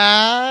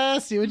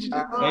 See what you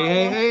did.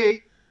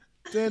 Hey.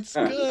 That's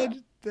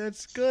good.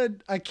 That's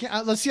good. I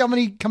can't. Let's see how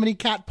many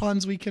cat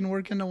puns we can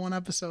work into one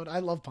episode. I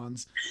love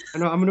puns. I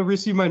know. I'm gonna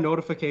receive my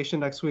notification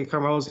next week.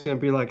 Carmelo's gonna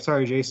be like,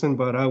 "Sorry, Jason,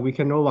 but we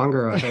can no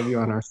longer have you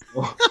on our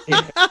show."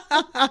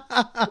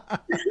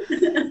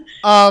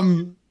 Yeah. I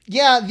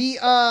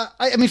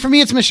mean, for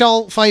me, it's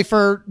Michelle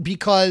Pfeiffer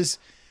because,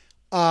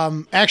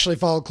 actually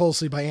followed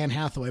closely by Anne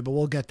Hathaway, but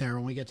we'll get there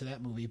when we get to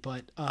that movie.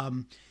 But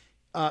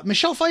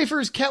Michelle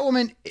Pfeiffer's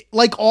Catwoman,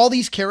 like all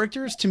these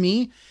characters, to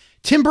me,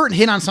 Tim Burton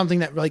hit on something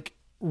that like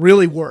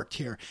really worked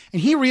here.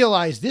 And he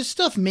realized this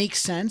stuff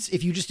makes sense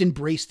if you just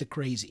embrace the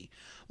crazy.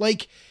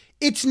 Like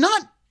it's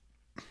not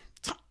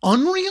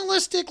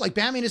unrealistic. Like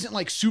Batman isn't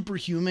like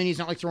superhuman. He's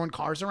not like throwing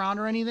cars around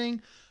or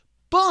anything,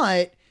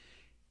 but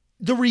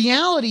the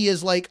reality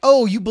is like,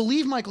 oh, you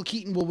believe Michael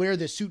Keaton will wear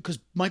this suit because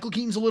Michael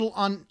Keaton's a little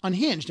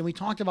unhinged. And we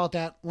talked about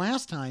that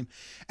last time.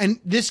 And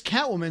this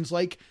Catwoman's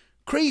like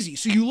crazy.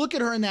 So you look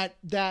at her in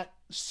that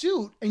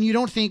suit and you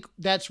don't think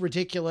that's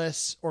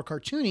ridiculous or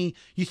cartoony.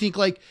 You think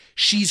like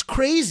she's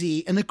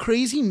crazy, and the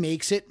crazy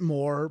makes it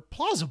more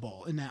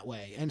plausible in that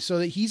way. And so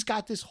that he's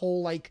got this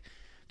whole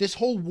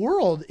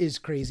world is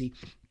crazy.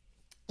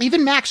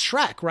 Even Max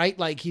Schreck, right?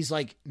 Like he's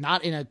like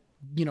not in a,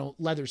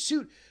 leather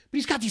suit, but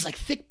he's got these like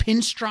thick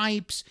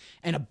pinstripes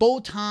and a bow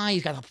tie.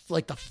 He's got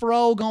the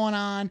fro going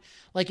on.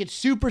 Like it's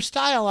super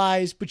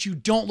stylized, but you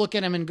don't look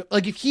at him and go,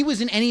 like if he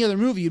was in any other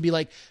movie, you'd be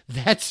like,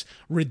 that's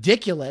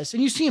ridiculous.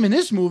 And you see him in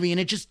this movie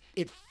and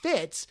it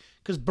fits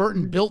because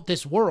Burton built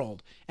this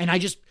world. And I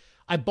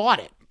bought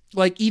it.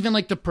 Like even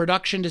like the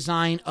production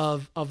design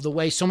of the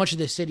way so much of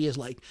the city is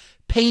like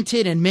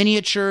painted and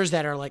miniatures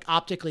that are like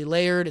optically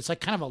layered. It's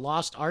like kind of a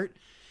lost art.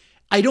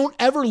 I don't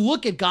ever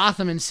look at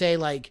Gotham and say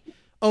like,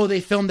 oh,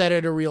 they filmed that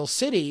at a real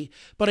city.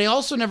 But I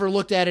also never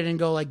looked at it and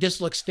go like, this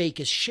looks fake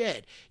as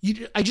shit.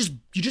 You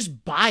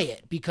just buy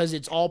it because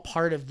it's all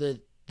part of the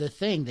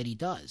thing that he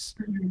does.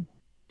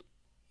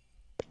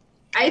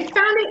 I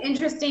found it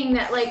interesting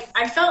that like,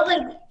 I felt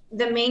like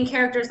the main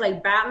characters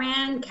like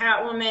Batman,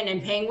 Catwoman,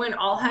 and Penguin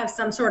all have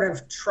some sort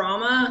of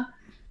trauma.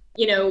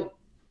 You know,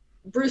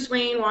 Bruce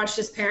Wayne watched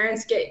his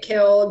parents get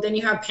killed. Then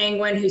you have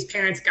Penguin, whose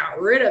parents got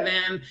rid of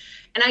him.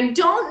 And I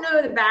don't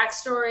know the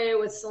backstory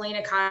with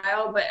Selena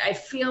Kyle, but I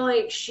feel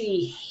like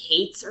she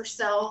hates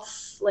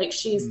herself. Like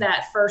she's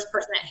that first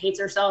person that hates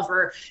herself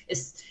or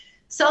is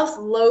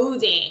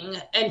self-loathing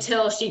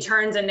until she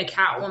turns into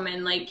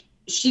Catwoman. Like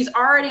she's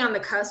already on the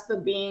cusp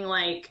of being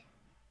like,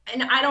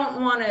 and I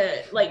don't want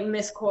to like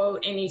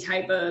misquote any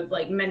type of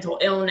like mental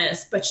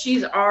illness, but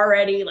she's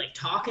already like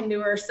talking to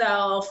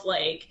herself,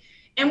 like,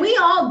 and we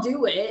all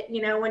do it,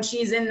 you know, when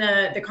she's in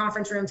the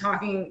conference room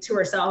talking to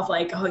herself,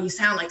 like, oh, you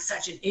sound like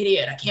such an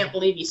idiot. I can't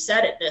believe you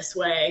said it this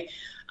way.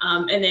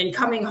 And then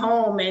coming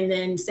home and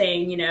then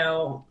saying, you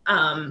know,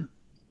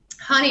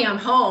 honey, I'm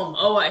home.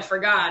 Oh, I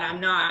forgot. I'm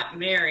not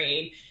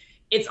married.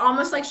 It's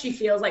almost like she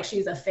feels like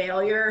she's a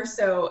failure.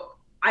 So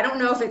I don't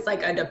know if it's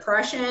like a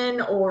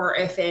depression or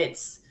if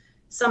it's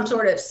some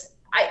sort of,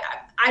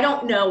 I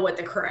don't know what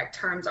the correct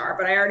terms are,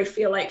 but I already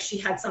feel like she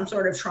had some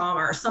sort of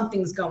trauma or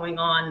something's going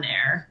on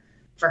there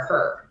for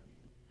her.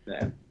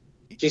 Yeah.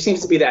 She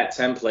seems to be that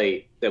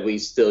template that we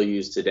still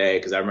use today.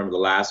 Cause I remember the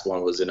last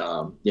one was in,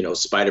 you know,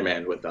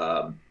 Spider-Man with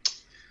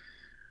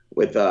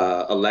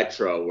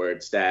Electro, where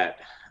it's that,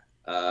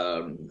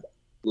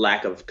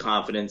 lack of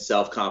confidence,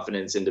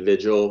 self-confidence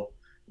individual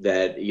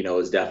that, you know,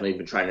 has definitely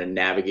been trying to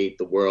navigate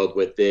the world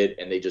with it.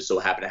 And they just so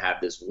happen to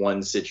have this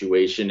one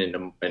situation in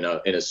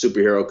a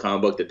superhero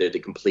comic book that they're the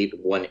complete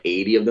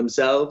 180 of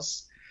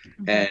themselves.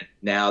 Mm-hmm. And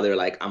now they're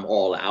like, I'm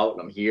all out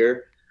and I'm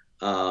here.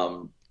 I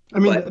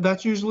mean,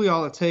 that's usually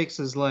all it takes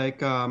is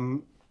like,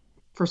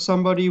 for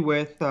somebody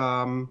with,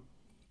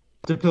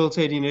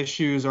 debilitating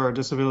issues or a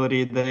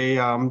disability,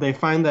 they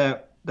find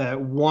that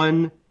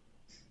one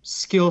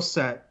skill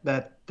set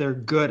that they're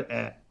good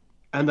at,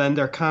 and then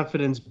their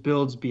confidence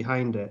builds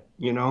behind it,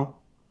 you know?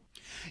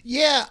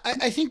 Yeah,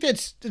 I think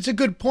that's a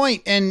good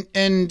point.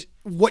 And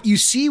what you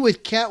see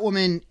with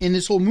Catwoman in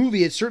this whole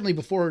movie, it's certainly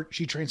before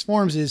she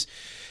transforms, is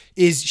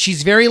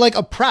she's very like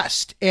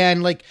oppressed,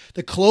 and like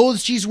the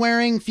clothes she's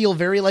wearing feel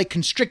very like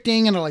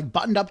constricting and are like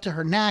buttoned up to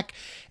her neck.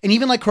 And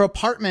even like her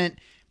apartment,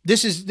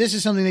 this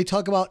is something they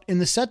talk about in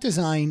the set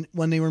design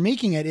when they were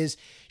making it, is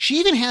she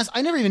even has,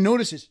 I never even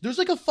noticed this, there's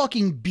like a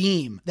fucking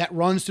beam that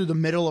runs through the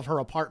middle of her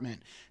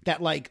apartment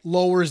that like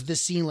lowers the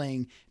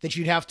ceiling that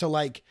you'd have to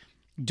like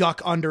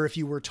duck under if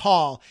you were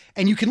tall.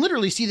 And you can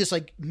literally see this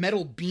like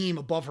metal beam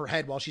above her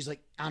head while she's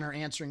like on her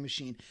answering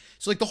machine.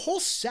 So like the whole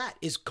set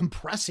is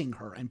compressing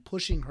her and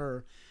pushing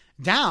her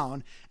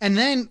down. And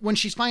then when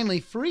she's finally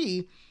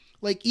free,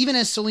 like even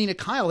as Selena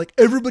Kyle, like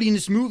everybody in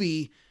this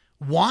movie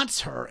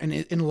wants her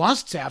and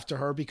lusts after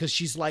her because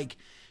she's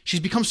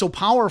become so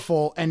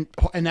powerful, and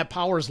that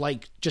power is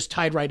like just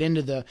tied right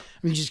into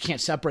you just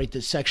can't separate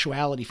the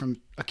sexuality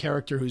from a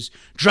character who's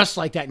dressed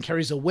like that and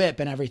carries a whip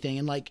and everything.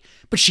 And like,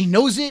 but she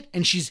knows it,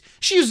 and she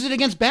uses it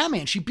against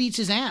Batman. She beats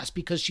his ass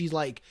because she's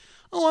like,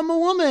 oh, I'm a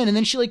woman. And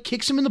then she like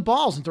kicks him in the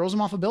balls and throws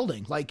him off a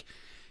building. Like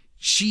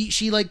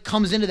she like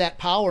comes into that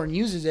power and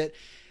uses it.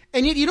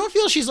 And yet you don't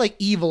feel she's like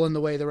evil in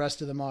the way the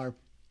rest of them are,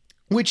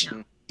 which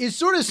is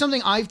sort of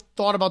something I've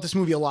thought about this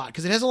movie a lot,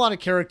 because it has a lot of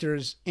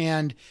characters,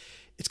 and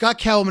it's got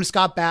Catwoman,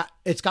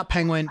 it's got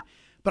Penguin,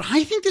 but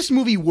I think this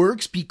movie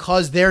works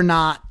because they're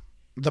not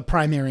the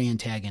primary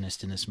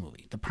antagonist in this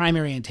movie. The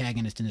primary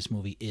antagonist in this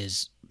movie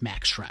is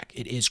Max Schreck.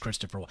 It is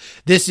Christopher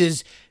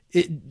Walken.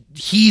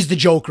 He's the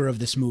Joker of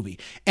this movie,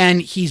 and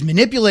he's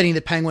manipulating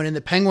the Penguin, and the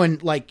Penguin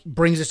like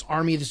brings this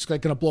army that's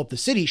like going to blow up the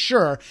city,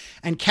 sure,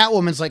 and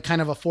Catwoman's like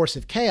kind of a force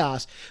of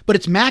chaos, but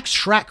it's Max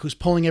Schreck who's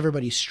pulling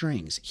everybody's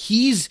strings.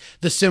 He's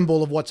the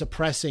symbol of what's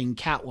oppressing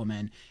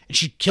Catwoman, and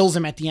she kills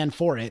him at the end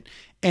for it,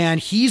 and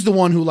he's the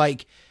one who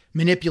like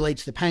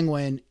manipulates the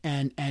Penguin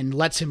and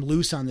lets him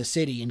loose on the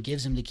city and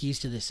gives him the keys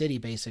to the city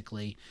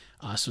basically,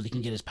 so they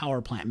can get his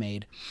power plant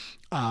made.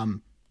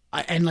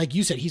 And like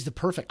you said, he's the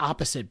perfect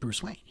opposite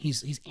Bruce Wayne.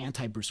 He's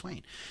anti-Bruce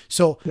Wayne.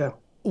 So yeah.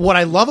 What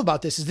I love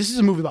about this is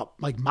a movie about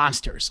like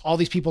monsters. All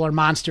these people are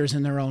monsters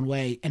in their own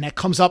way. And that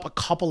comes up a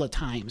couple of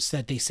times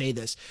that they say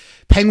this.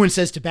 Penguin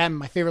says to Batman,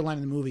 my favorite line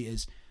in the movie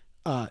is,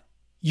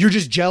 you're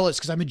just jealous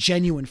because I'm a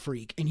genuine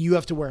freak and you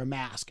have to wear a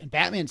mask. And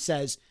Batman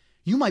says,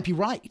 you might be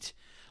right.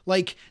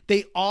 Like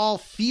they all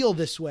feel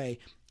this way.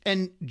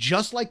 And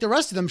just like the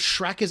rest of them,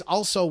 Schreck is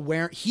also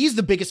he's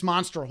the biggest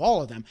monster of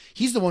all of them.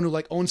 He's the one who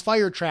like owns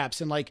fire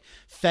traps and like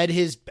fed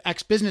his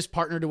ex-business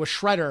partner to a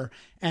shredder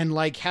and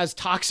like has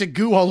toxic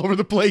goo all over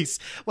the place.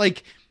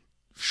 Like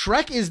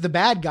Schreck is the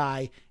bad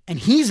guy and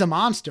he's a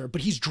monster, but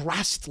he's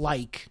dressed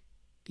like,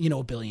 you know,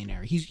 a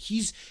billionaire.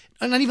 He's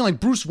not even like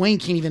Bruce Wayne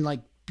can't even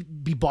like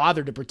be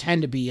bothered to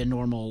pretend to be a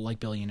normal like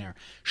billionaire.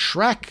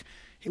 Schreck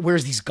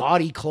wears these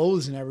gaudy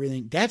clothes and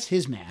everything. That's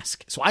his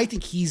mask. So I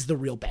think he's the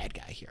real bad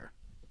guy here.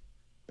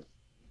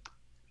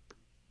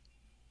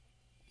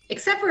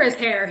 Except for his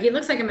hair, he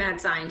looks like a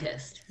mad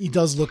scientist. He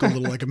does look a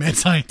little like a mad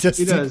scientist.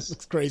 He does.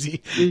 It's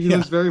crazy. He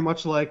looks very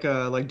much like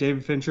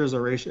David Fincher's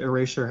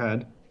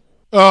Eraserhead.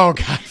 Oh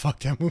God, fuck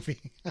that movie.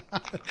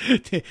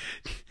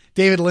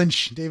 David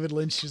Lynch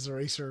is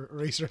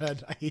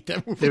Eraserhead. I hate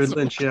that movie. David so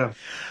Lynch, much. yeah.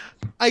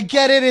 I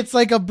get it. It's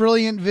like a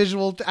brilliant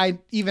visual.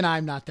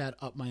 I'm not that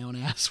up my own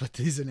ass with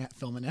these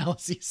film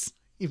analyses.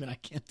 Even I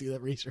can't do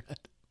that Eraserhead.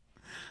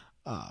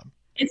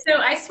 And so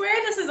I swear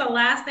this is the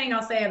last thing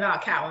I'll say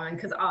about Catwoman,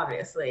 because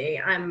obviously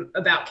I'm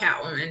about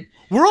Catwoman.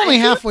 We're only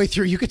halfway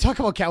through. You could talk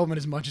about Catwoman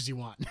as much as you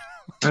want.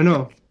 I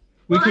know.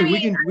 We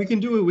can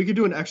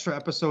do an extra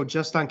episode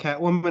just on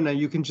Catwoman, and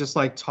you can just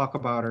like talk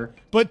about her.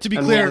 But to be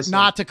clear,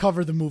 not to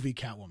cover the movie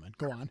Catwoman.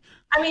 Go on.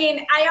 I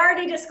mean, I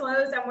already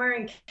disclosed I'm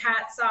wearing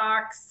cat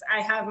socks. I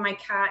have my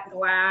cat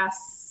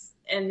glass,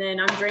 and then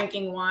I'm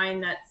drinking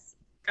wine that's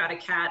got a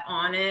cat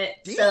on it.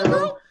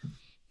 So,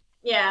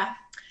 yeah.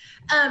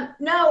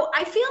 No,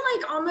 I feel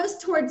like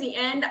almost towards the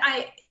end,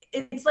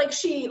 it's like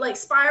she like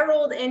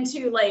spiraled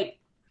into like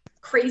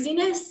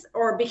craziness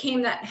or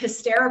became that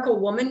hysterical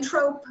woman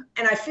trope,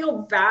 and I feel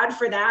bad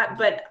for that.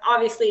 But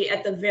obviously,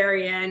 at the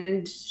very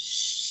end,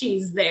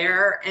 she's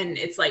there, and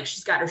it's like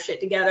she's got her shit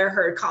together.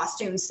 Her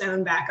costume's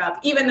sewn back up,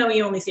 even though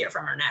you only see it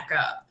from her neck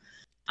up.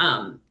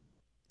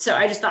 So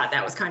I just thought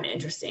that was kind of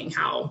interesting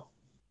how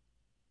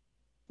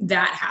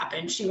that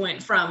happened. She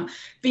went from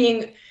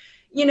being,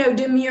 you know,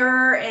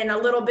 demure and a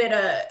little bit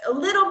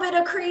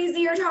of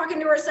crazy or talking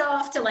to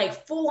herself to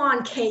like full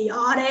on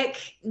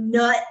chaotic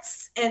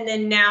nuts. And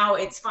then now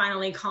it's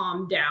finally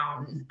calmed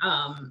down.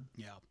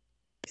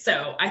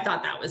 So I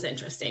thought that was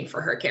interesting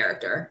for her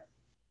character.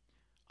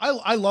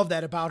 I love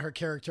that about her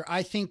character.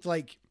 I think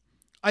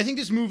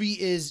this movie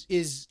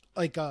is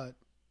like, the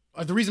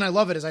reason I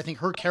love it is I think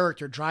her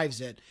character drives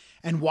it,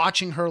 and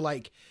watching her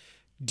like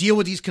deal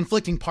with these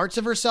conflicting parts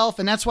of herself.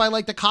 And that's why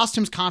like the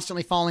costume's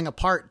constantly falling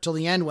apart till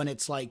the end, when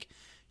it's like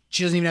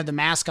she doesn't even have the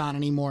mask on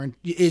anymore, and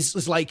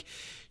is like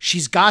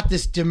she's got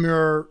this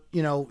demure,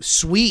 you know,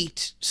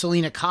 sweet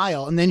Selena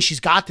Kyle, and then she's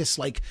got this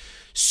like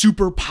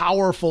super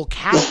powerful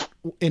cat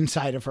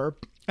inside of her,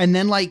 and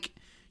then like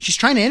she's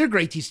trying to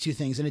integrate these two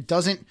things and it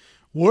doesn't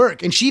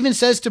work. And she even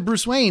says to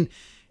Bruce Wayne,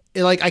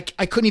 like,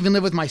 I couldn't even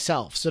live with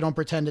myself, so don't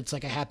pretend it's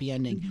like a happy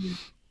ending. Mm-hmm.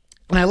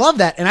 And I love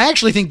that. And I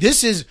actually think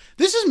this is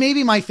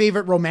maybe my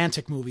favorite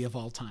romantic movie of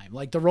all time.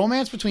 Like the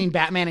romance between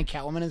Batman and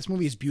Catwoman in this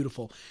movie is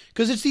beautiful,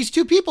 because it's these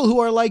two people who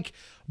are like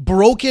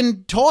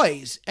broken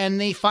toys, and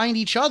they find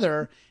each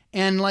other,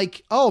 and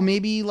like, oh,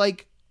 maybe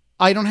like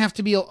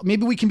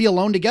maybe we can be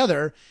alone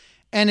together.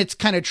 And it's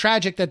kind of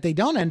tragic that they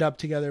don't end up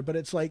together, but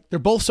it's like they're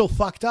both so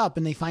fucked up,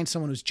 and they find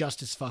someone who's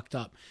just as fucked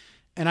up.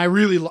 And I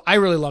really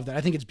love that.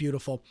 I think it's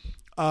beautiful.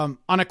 On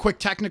a quick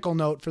technical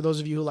note, for those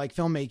of you who like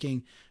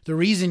filmmaking, the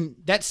reason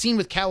that scene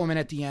with Catwoman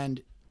at the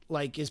end,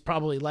 like, is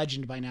probably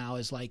legend by now,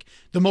 is like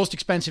the most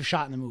expensive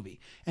shot in the movie.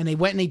 And they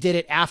went and they did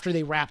it after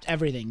they wrapped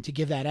everything to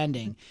give that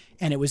ending.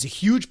 And it was a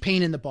huge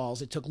pain in the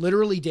balls. It took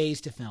literally days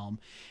to film,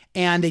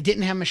 and they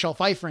didn't have Michelle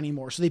Pfeiffer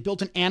anymore. So they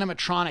built an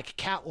animatronic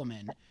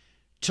Catwoman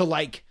to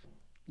like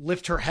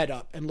lift her head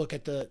up and look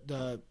at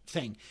the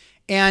thing.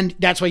 And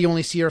that's why you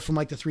only see her from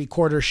like the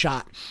 3/4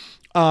 shot.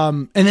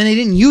 And then they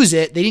didn't use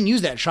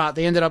that shot.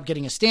 They ended up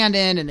getting a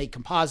stand-in and they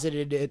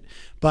composited it.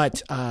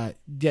 But, yeah,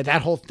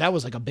 that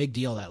was like a big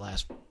deal, that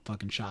last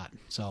fucking shot.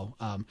 So,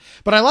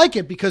 but I like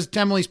it because, to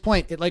Emily's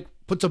point, it like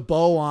puts a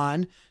bow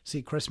on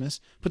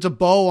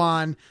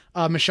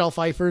Michelle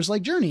Pfeiffer's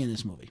like journey in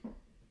this movie.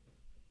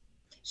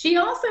 She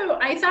also,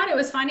 I thought it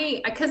was funny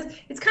because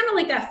it's kind of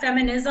like that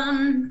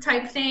feminism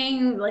type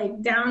thing,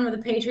 like down with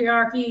the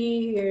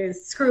patriarchy,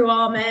 screw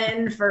all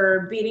men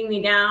for beating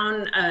me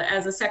down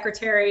as a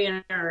secretary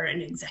or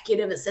an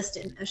executive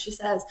assistant, as she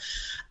says.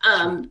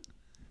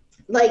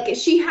 Like,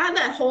 she had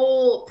that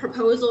whole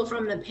proposal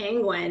from the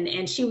Penguin,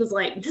 and she was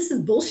like, this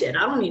is bullshit.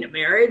 I don't need a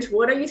marriage.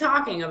 What are you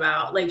talking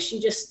about? Like, she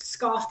just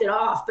scoffed it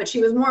off. But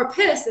she was more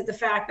pissed at the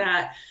fact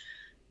that,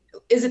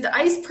 is it the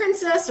Ice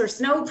Princess or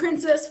Snow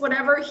Princess,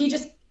 whatever?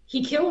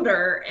 He killed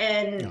her,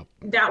 and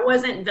that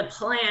wasn't the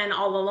plan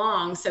all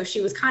along. So she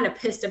was kind of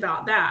pissed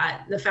about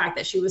that, the fact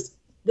that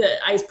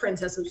the Ice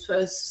Princess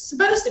was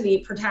supposed to be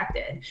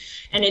protected,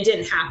 and it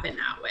didn't happen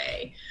that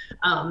way.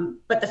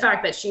 But the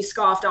fact that she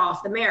scoffed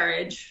off the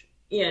marriage,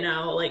 you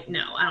know, like,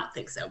 no, I don't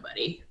think so,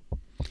 buddy.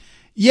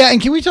 Yeah, and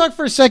can we talk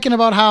for a second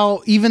about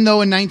how, even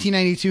though in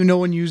 1992 no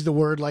one used the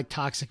word like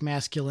toxic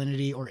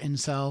masculinity or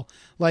incel,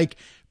 like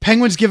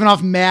Penguin's giving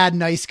off mad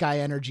nice guy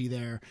energy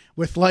there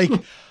with like,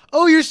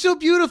 oh, you're so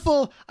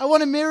beautiful, I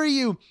want to marry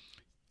you.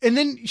 And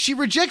then she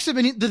rejects him,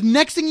 and the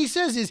next thing he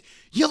says is,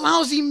 you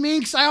lousy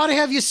minx, I ought to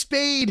have you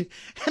spayed,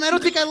 and I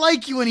don't think I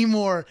like you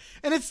anymore.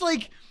 And it's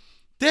like,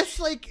 that's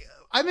like,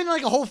 I'm in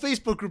like a whole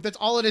Facebook group that's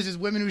all it is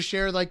women who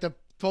share like the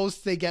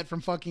posts they get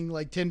from fucking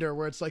like Tinder,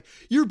 where it's like,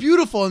 you're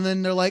beautiful, and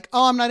then they're like,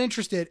 oh, I'm not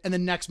interested, and the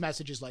next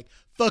message is like,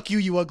 fuck you,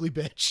 you ugly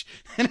bitch.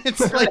 And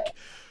it's like,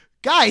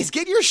 guys,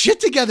 get your shit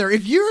together.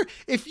 If you're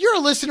a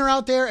listener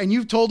out there and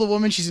you've told a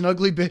woman she's an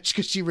ugly bitch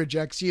because she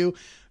rejects you,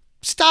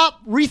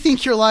 stop,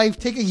 rethink your life,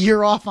 take a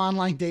year off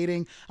online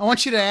dating. I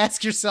want you to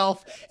ask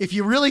yourself if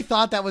you really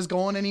thought that was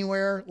going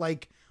anywhere,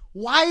 like,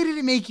 why did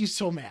it make you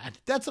so mad?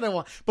 That's what I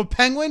want. But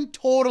Penguin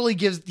totally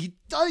he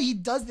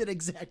does that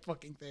exact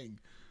fucking thing.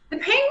 The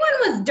Penguin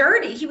was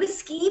dirty. He was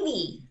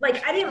skeevy.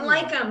 Like, I didn't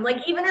like him.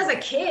 Like, even as a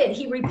kid,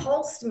 he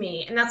repulsed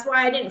me. And that's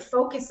why I didn't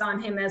focus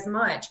on him as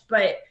much.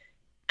 But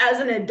as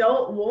an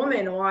adult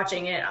woman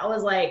watching it, I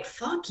was like,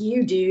 fuck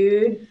you,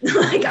 dude.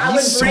 Like, I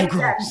would break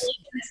that beat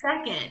in a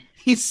second.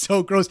 He's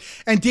so gross.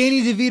 And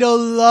Danny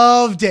DeVito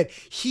loved it.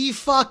 He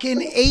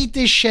fucking ate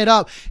this shit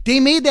up.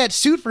 They made that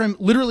suit for him,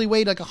 literally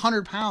weighed like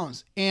 100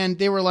 pounds. And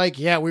they were like,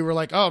 we were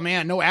like, oh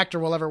man, no actor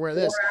will ever wear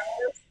this.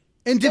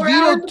 And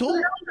DeVito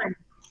told,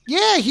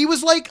 he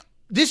was like,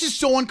 this is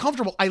so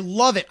uncomfortable. I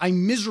love it.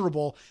 I'm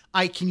miserable.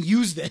 I can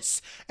use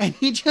this. And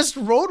he just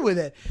rode with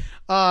it.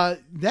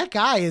 That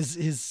guy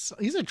he's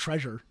a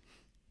treasure.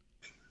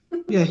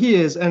 Yeah, he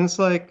is. And it's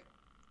like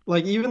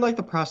even like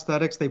the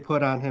prosthetics they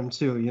put on him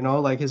too, you know,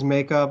 like his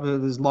makeup,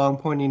 his long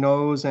pointy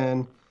nose,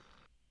 and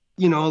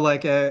you know,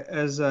 like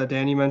as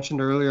Danny mentioned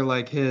earlier,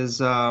 like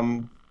his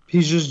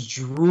he's just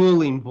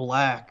drooling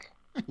black,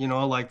 you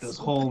know, like this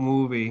whole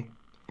movie.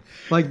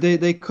 Like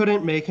they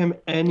couldn't make him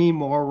any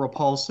more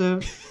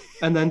repulsive,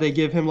 and then they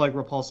give him like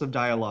repulsive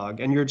dialogue,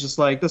 and you're just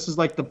like, this is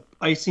like the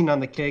icing on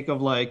the cake of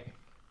like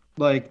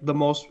the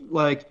most,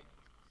 like,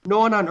 no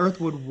one on earth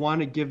would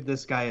want to give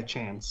this guy a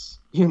chance,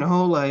 you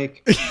know,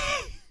 like.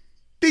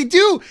 They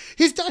do.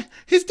 His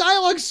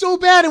dialogue's so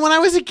bad. And when I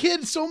was a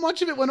kid, so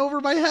much of it went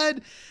over my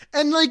head.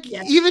 And like,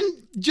 even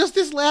just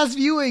this last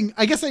viewing,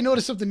 I guess I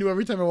noticed something new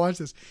every time I watch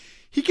this.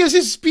 He gives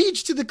his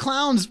speech to the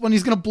clowns when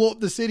he's going to blow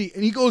up the city.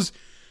 And he goes,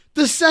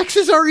 the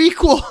sexes are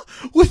equal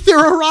with their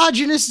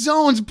erogenous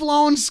zones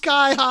blown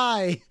sky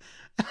high.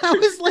 And I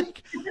was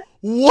like,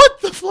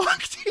 what the fuck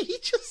did he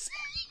just say?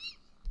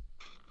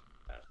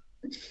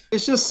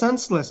 It's just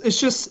senseless. It's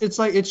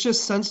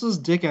just senseless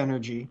dick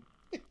energy.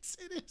 It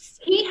is.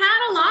 He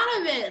had a lot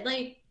of it.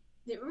 Like,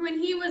 when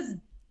he was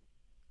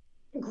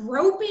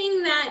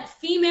groping that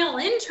female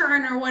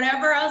intern or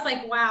whatever, I was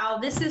like, wow,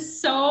 this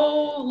is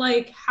so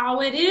like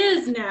how it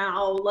is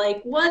now.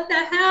 Like, what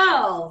the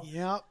hell?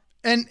 Yeah.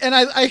 And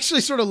I actually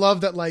sort of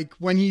love that, like,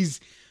 when he's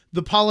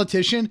the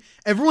politician,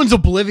 everyone's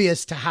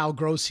oblivious to how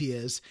gross he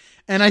is.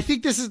 And I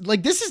think this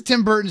is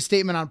Tim Burton's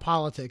statement on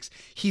politics.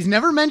 He's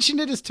never mentioned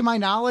it, as to my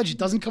knowledge. It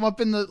doesn't come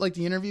up in the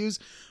interviews,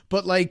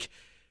 but like,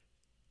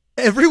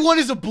 everyone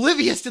is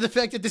oblivious to the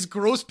fact that this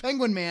gross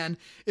penguin man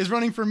is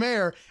running for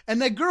mayor,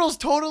 and that girl's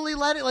totally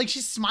let it, like,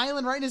 she's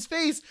smiling right in his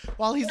face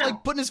while he's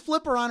like putting his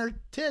flipper on her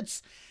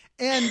tits.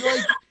 And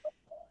like,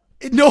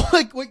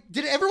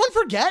 did everyone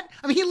forget?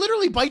 I mean, he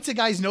literally bites a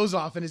guy's nose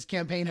off in his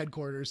campaign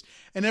headquarters,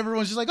 and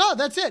everyone's just like, oh,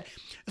 that's it.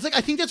 It's like,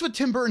 I think that's what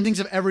Tim Burton thinks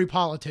of every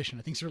politician.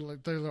 I think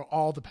they're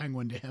all the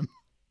penguin to him.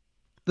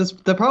 That's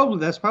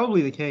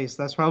probably the case.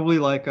 That's probably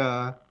like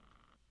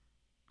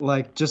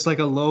just like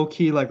a low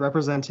key like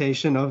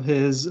representation of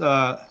his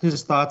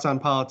thoughts on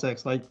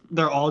politics. Like,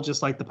 they're all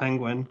just like the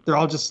penguin. They're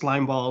all just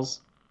slime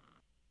balls.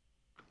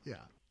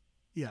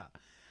 Yeah.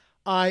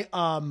 I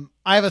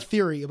have a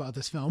theory about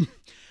this film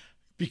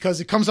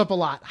because it comes up a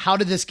lot. How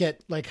did this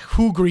get, like,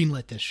 who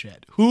greenlit this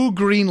shit? Who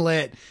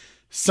greenlit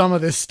some of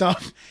this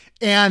stuff?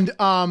 And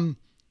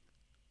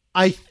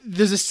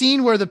there's a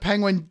scene where the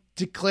penguin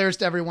declares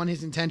to everyone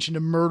his intention to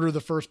murder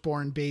the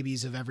firstborn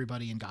babies of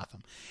everybody in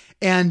Gotham.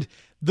 And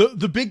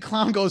the big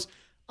clown goes,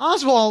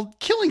 Oswald,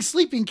 killing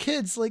sleeping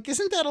kids, like,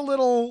 isn't that a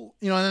little,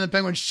 you know, and then the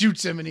penguin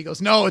shoots him and he goes,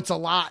 no, it's a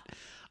lot.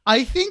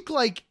 I think,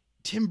 like,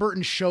 Tim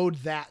Burton showed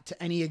that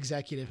to any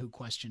executive who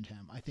questioned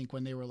him. I think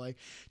when they were like,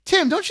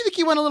 Tim, don't you think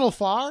you went a little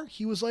far?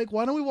 He was like,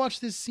 why don't we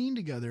watch this scene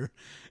together?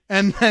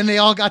 And then they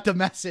all got the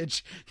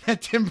message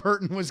that Tim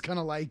Burton was going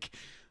to, like,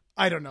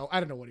 I don't know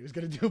what he was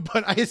going to do,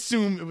 but I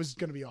assume it was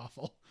going to be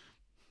awful.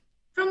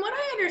 From what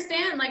I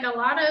understand, like, a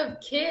lot of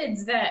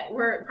kids that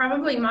were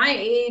probably my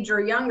age or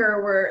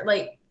younger were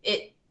like,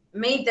 it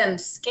made them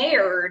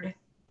scared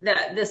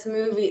that this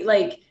movie,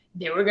 like,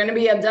 they were going to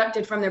be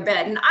abducted from their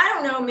bed. And I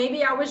don't know,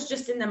 maybe I was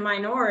just in the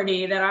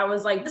minority that I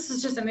was like, this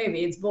is just a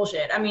movie. It's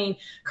bullshit. I mean,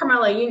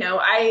 Carmela, you know,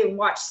 I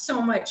watched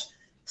so much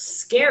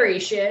scary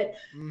shit.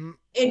 Mm-hmm.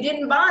 It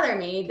didn't bother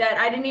me that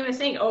I didn't even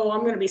think, oh,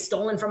 I'm going to be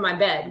stolen from my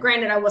bed.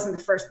 Granted, I wasn't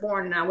the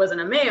firstborn and I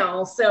wasn't a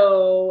male,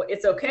 so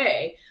it's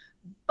okay.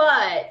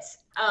 But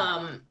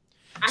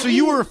so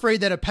you were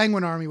afraid that a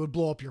penguin army would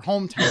blow up your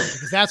hometown,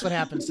 because that's what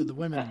happens to the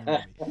women in your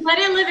movie. I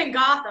didn't live in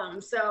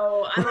Gotham,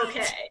 so I'm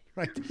okay.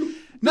 Right.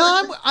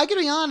 No, I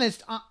gotta be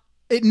honest.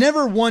 It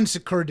never once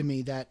occurred to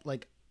me that,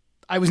 like,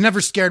 I was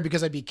never scared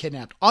because I'd be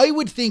kidnapped. I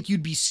would think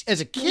you'd be,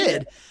 as a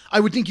kid, I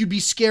would think you'd be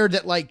scared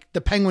that, like,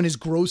 the penguin is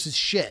gross as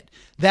shit.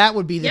 That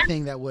would be the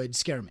thing that would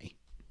scare me.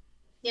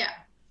 Yeah.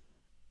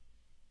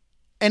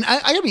 And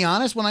I gotta be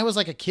honest, when I was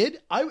like a kid,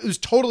 it was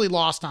totally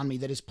lost on me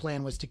that his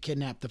plan was to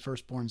kidnap the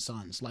firstborn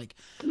sons. Like,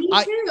 me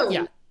too.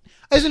 Yeah.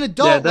 As an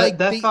adult, that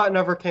thought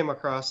never came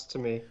across to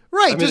me.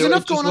 Right. I mean, there's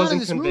enough going on in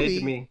this movie. conveyed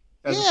to me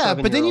as yeah,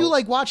 but then you,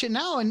 like, watch it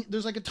now and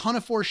there's, like, a ton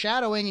of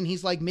foreshadowing, and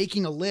he's, like,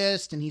 making a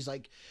list, and he's,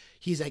 like,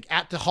 he's like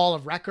at the Hall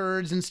of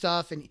Records and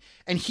stuff.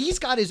 And he's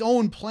got his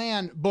own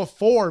plan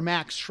before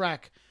Max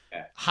Schreck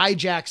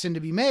hijacks him to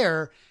be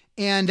mayor.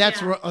 And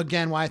that's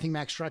again, why I think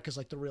Max Schreck is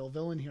like the real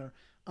villain here.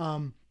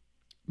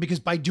 Because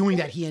by doing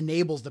that, he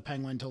enables the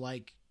Penguin to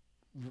like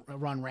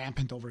run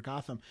rampant over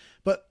Gotham.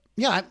 But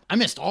yeah, I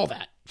missed all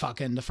that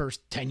fucking the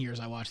first 10 years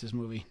I watched this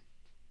movie.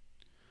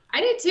 I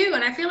did too,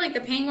 and I feel like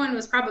the Penguin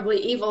was probably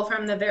evil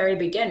from the very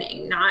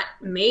beginning, not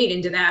made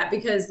into that,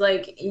 because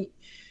like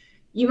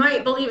you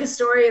might believe a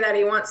story that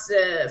he wants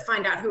to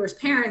find out who his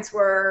parents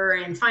were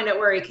and find out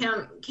where he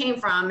came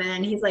from,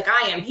 and he's like,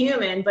 I am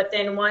human, but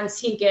then once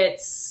he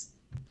gets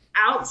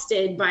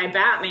ousted by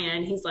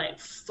Batman, he's like,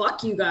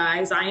 fuck you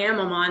guys, I am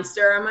a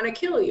monster, I'm gonna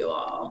kill you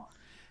all.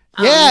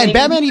 Yeah, and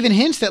Batman even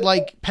hints that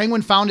like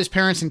Penguin found his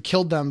parents and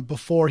killed them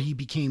before he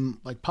became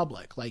like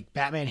public. Like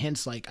Batman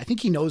hints like I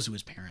think he knows who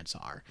his parents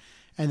are,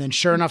 and then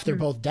sure enough they're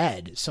both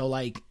dead. So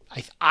like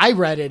I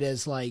read it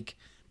as like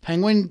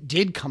Penguin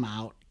did come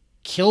out,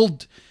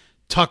 killed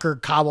Tucker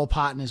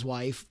Cobblepot and his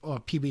wife, or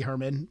PB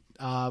Herman,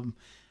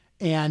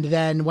 and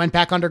then went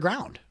back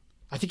underground.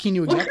 I think he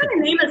knew exactly. What kind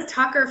of name is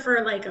Tucker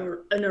for like an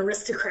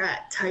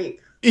aristocrat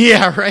type?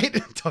 Yeah,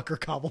 right. Tucker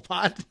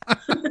Cobblepot.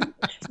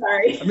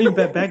 Sorry. I mean,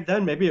 back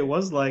then maybe it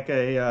was like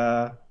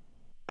a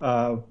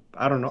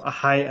I don't know, a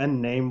high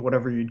end name,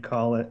 whatever you'd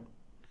call it,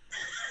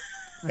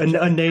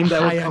 a name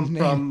that would come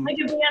from like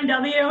a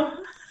BMW.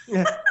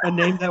 Yeah, a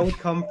name that would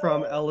come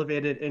from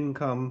elevated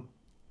income.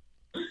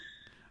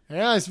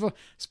 Yeah, I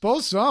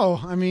suppose so.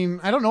 I mean,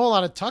 I don't know a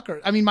lot of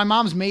Tucker. I mean, my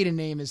mom's maiden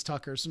name is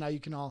Tucker, so now you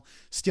can all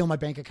steal my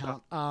bank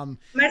account.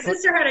 My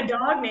sister had a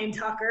dog named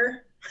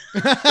Tucker.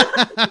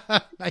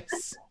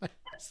 Nice.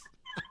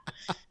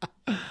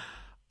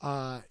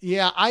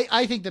 Yeah,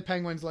 I think the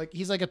Penguin's like,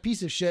 he's like a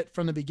piece of shit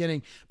from the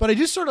beginning, but I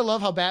just sort of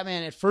love how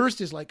Batman at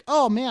first is like,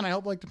 oh man, I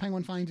hope like the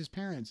Penguin finds his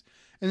parents.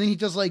 And then he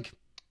does like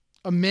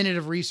a minute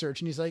of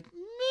research and he's like,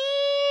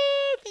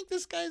 I think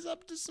this guy's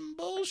up to some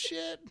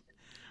bullshit.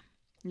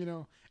 You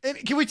know,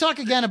 and can we talk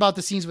again about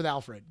the scenes with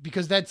Alfred?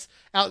 Because that's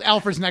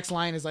Alfred's next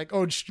line is like,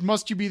 oh,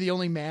 must you be the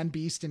only man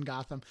beast in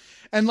Gotham?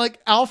 And like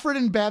Alfred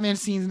and Batman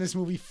scenes in this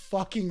movie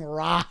fucking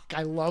rock.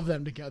 I love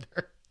them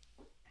together.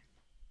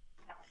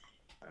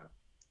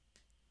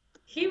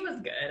 He was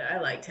good. I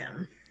liked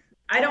him.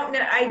 I don't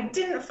know. I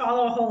didn't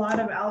follow a whole lot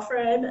of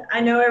Alfred.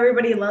 I know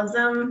everybody loves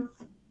him.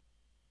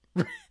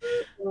 I'm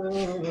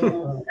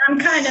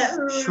kind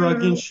of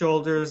shrugging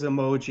shoulders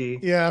emoji.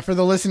 Yeah, for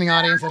the listening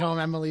audience at home,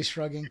 Emily's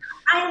shrugging.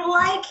 I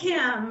like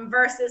him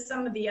versus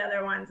some of the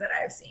other ones that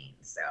I've seen.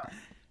 So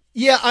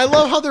yeah, I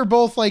love how they're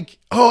both like,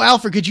 oh,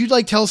 Alfred, could you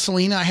like tell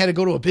Selena I had to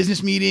go to a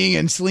business meeting?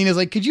 And Selena's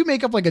like, could you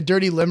make up like a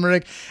dirty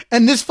limerick?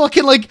 And this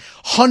fucking like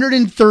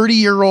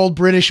 130-year-old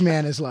British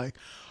man is like,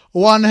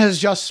 one has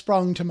just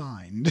sprung to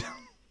mind.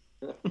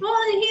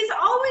 Well, he's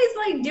always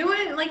like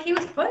doing, like he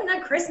was putting the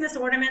Christmas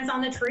ornaments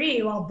on the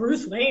tree while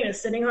Bruce Wayne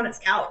is sitting on his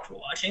couch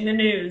watching the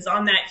news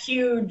on that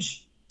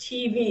huge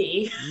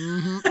TV.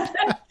 Mm-hmm.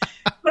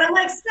 But I'm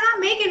like, stop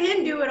making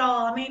him do it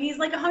all. I mean, he's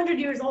like 100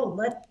 years old.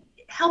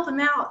 Help him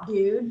out,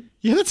 dude.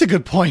 Yeah, that's a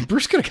good point.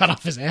 Bruce could have got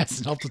off his ass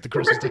and helped with the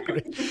Christmas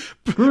decoration.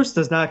 Bruce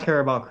does not care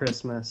about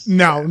Christmas.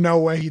 No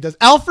way he does.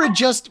 Alfred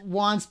just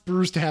wants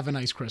Bruce to have a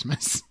nice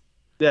Christmas.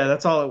 Yeah,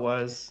 that's all it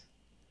was.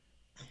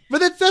 But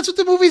that's what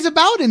the movie's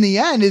about in the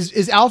end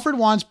is Alfred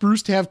wants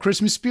Bruce to have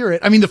Christmas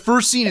spirit. I mean, the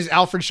first scene is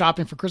Alfred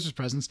shopping for Christmas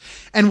presents.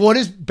 And what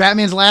is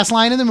Batman's last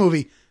line in the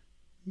movie?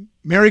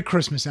 Merry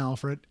Christmas,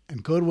 Alfred,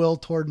 and goodwill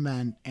toward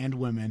men and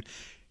women.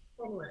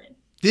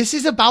 This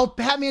is about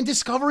Batman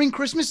discovering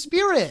Christmas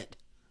spirit.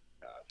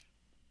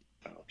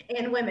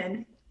 And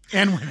women.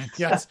 And women,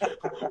 yes.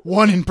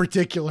 One in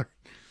particular.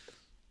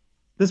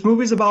 This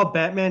movie's about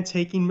Batman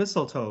taking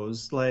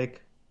mistletoes,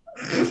 like...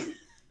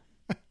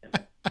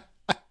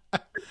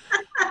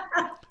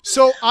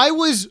 So I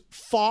was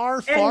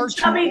far and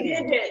chubby too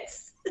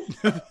digits.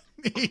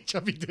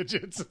 Chubby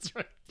digits, that's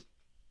right.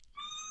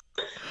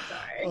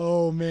 Sorry.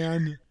 Oh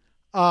man.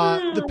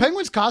 The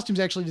Penguin's costume's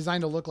actually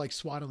designed to look like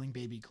swaddling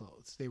baby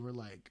clothes. They were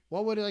like,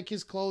 what would like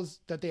his clothes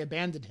that they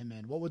abandoned him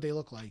in? What would they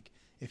look like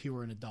if he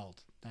were an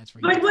adult? That's for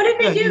you. But what did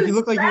they do? He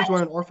looked like he was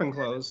wearing orphan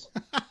clothes.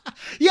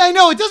 Yeah, I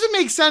know. It doesn't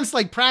make sense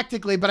like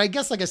practically, but I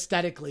guess like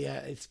aesthetically,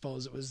 I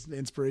suppose it was the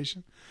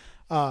inspiration.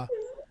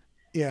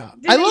 Yeah.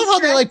 I love how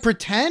they like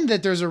pretend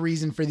that there's a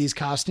reason for these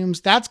costumes.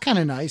 That's kind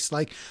of nice.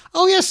 Like,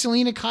 oh yeah,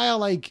 Selena Kyle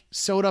like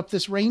sewed up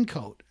this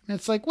raincoat. And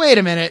it's like, wait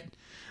a minute.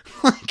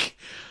 Like,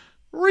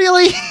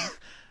 really?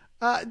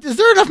 Is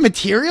there enough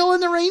material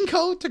in the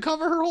raincoat to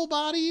cover her whole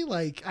body?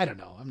 Like, I don't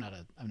know. I'm not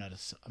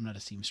a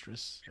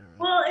seamstress.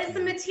 Well, it's the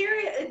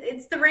material.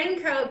 It's the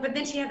raincoat, but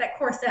then she had that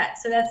corset,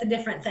 so that's a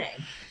different thing.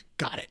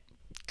 Got it.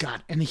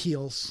 And the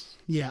heels.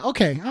 Yeah.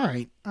 Okay. All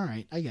right.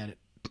 I get it.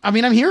 I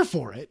mean, I'm here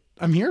for it.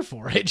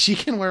 She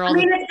can wear all. I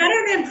mean, it's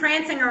better than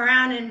prancing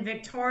around in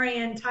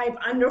Victorian type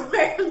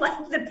underwear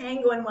like the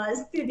Penguin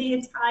was through the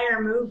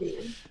entire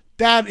movie.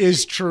 That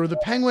is true. The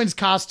Penguin's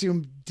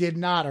costume did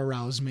not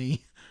arouse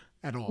me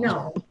at all.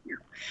 No.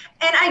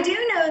 And I do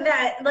know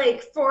that,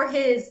 like, for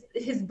his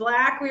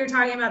black, we were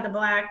talking about the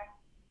black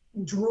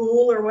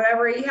drool or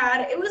whatever he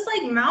had. It was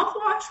like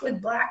mouthwash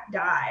with black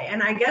dye.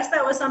 And I guess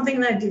that was something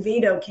that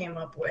DeVito came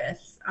up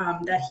with,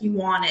 that he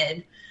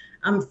wanted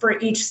for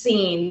each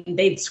scene.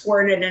 They'd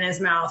squirt it in his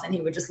mouth and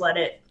he would just let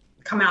it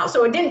come out.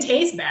 So it didn't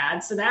taste bad.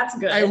 So that's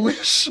good. I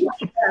wish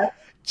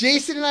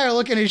Jason and I are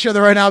looking at each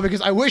other right now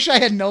because I wish I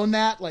had known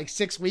that like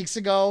 6 weeks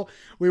ago.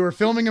 We were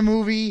filming a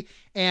movie,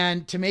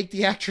 and to make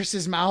the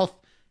actress's mouth,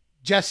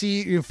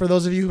 Jessie, for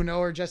those of you who know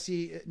her,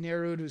 Jessie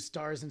Nerud, who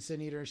stars in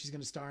Sin Eater, she's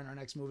going to star in our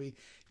next movie.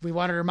 We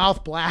wanted her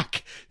mouth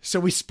black, so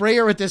we spray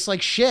her with this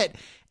like shit,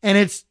 and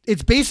it's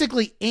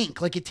basically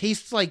ink. Like it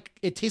tastes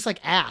like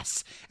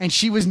ass, and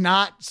she was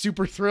not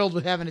super thrilled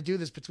with having to do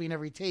this between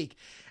every take.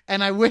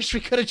 And I wish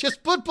we could have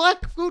just put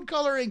black food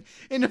coloring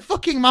in the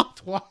fucking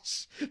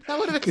mouthwash. That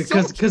would have been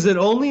because it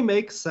only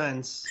makes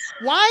sense.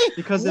 Why?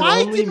 Because why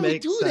it only did we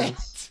makes do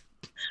sense.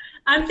 That?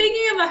 I'm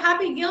thinking of a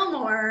Happy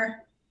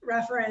Gilmore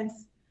reference.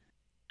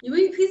 You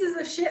eat pieces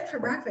of shit for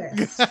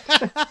breakfast.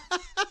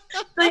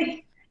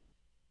 Like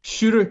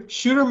Shooter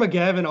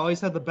McGavin always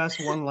had the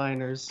best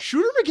one-liners.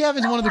 Shooter McGavin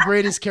is one of the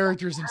greatest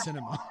characters in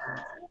cinema.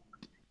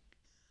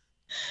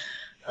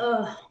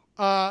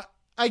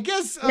 I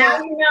guess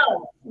now you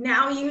know.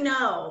 Now you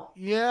know.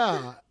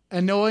 Yeah,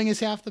 and knowing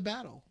is half the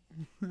battle,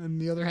 and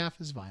the other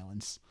half is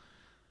violence.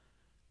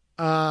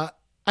 I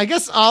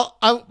guess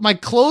my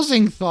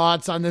closing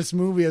thoughts on this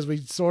movie as we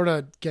sort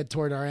of get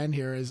toward our end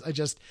here is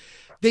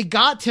they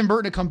got Tim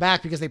Burton to come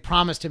back because they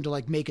promised him to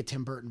like make a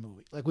Tim Burton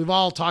movie. Like we've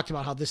all talked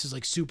about how this is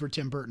like super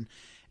Tim Burton.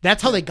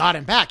 That's how they got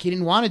him back. He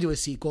didn't want to do a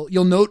sequel.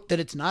 You'll note that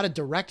it's not a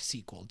direct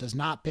sequel. It does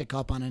not pick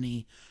up on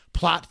any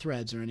plot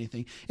threads or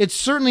anything. It's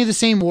certainly the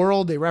same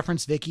world. They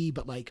reference Vicky,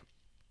 but like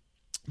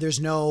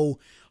there's no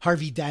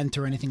Harvey Dent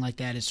or anything like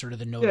that is sort of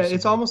the noticeable. Yeah,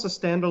 it's almost a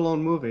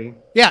standalone movie.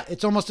 Yeah,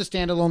 it's almost a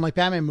standalone like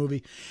Batman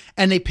movie.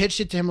 And they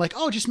pitched it to him like,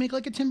 oh, just make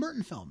like a Tim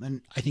Burton film.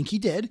 And I think he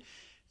did.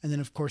 And then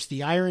of course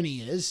the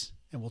irony is,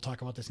 and we'll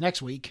talk about this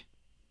next week,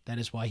 that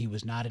is why he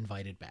was not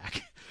invited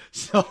back.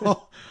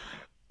 So,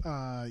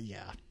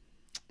 yeah.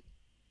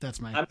 That's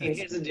my.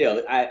 Here's the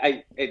deal.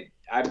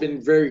 I've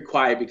been very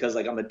quiet because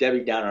like I'm a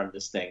Debbie Downer on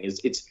this thing.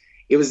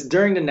 It was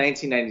during the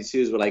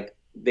 1992s where like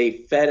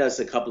they fed us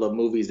a couple of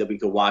movies that we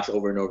could watch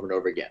over and over and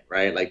over again,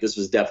 right? Like this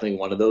was definitely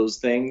one of those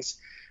things.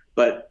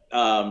 But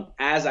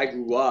as I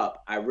grew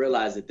up, I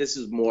realized that this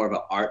is more of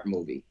an art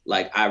movie.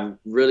 Like I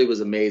really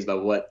was amazed by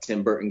what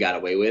Tim Burton got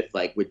away with,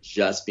 like with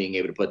just being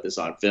able to put this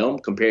on film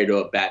compared to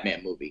a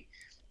Batman movie.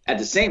 At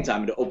the same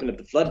time, it opened up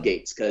the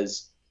floodgates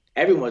because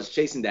everyone's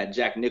chasing that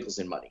Jack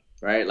Nicholson money.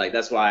 Right? Like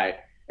that's why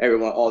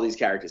all these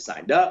characters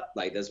signed up.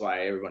 Like that's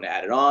why everyone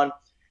added on.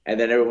 And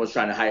then everyone's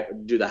trying to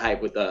do the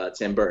hype with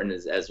Tim Burton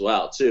as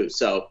well too.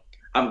 So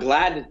I'm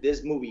glad that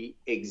this movie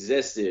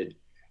existed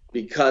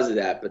because of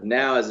that. But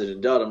now as an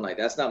adult, I'm like,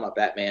 that's not my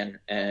Batman.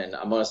 And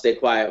I'm going to stay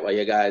quiet while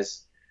you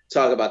guys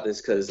talk about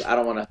this because I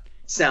don't want to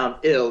sound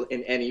ill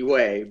in any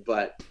way.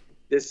 But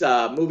this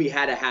movie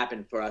had to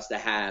happen for us to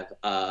have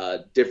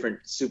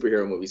different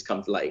superhero movies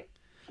come to light.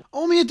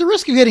 Oh, I mean, at the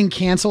risk of getting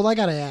canceled, I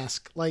gotta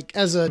ask. Like,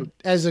 the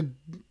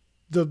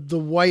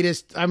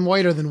whitest, I'm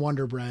whiter than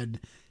Wonder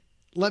Bread.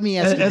 Let me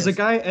ask. As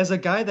a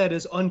guy that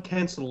is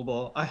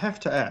uncancelable, I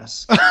have to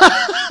ask.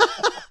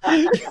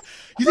 You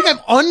think I'm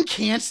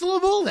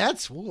uncancelable?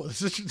 That's so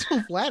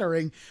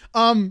flattering.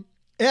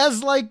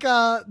 As like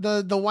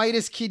the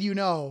whitest kid you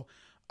know,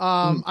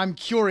 I'm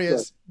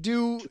curious.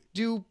 Do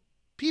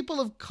people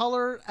of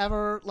color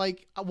ever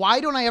like?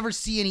 Why don't I ever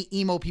see any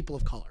emo people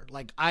of color?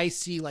 Like I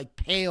see like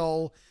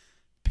pale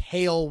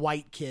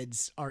white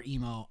kids are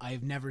emo.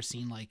 I've never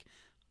seen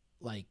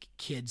like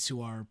kids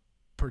who are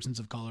persons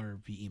of color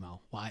be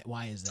emo.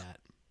 Why is that?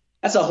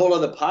 That's a whole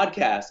other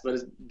podcast,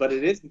 but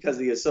it is because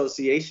of the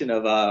association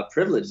of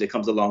privilege that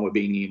comes along with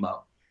being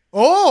emo.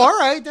 Oh, all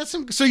right.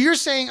 So you're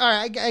saying, all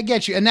right, I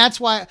get you. And that's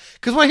why,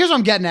 because here's what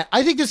I'm getting at.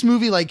 I think this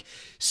movie like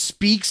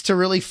speaks to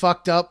really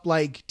fucked up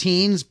like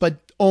teens, but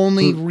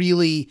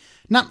really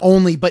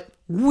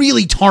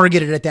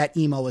targeted at that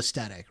emo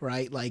aesthetic,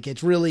 right? Like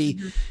it's really,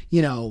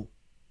 it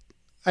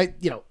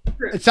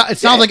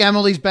sounds like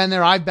Emily's been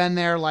there. I've been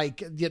there.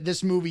 Like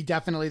this movie,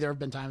 definitely there have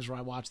been times where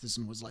I watched this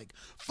and was like,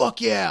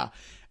 fuck yeah.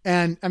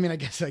 And I mean, I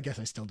guess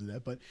I still do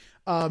that, but,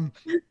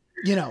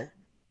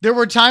 there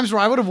were times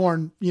where I would have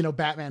worn,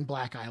 Batman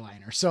black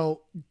eyeliner.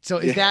 So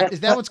is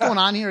that what's going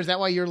on here? Is that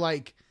why you're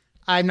like,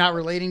 I'm not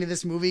relating to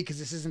this movie because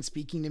this isn't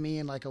speaking to me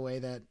in like a way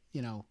that,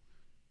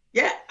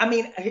 Yeah, I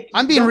mean,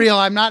 I'm being real.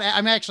 I'm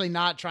actually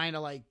not trying to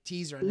like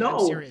tease or anything. No,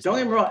 I'm serious. Don't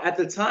get me wrong. At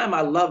the time,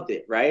 I loved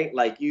it, right?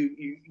 Like you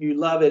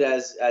love it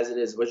as it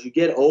is. But you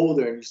get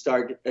older and you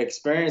start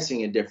experiencing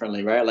it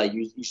differently, right? Like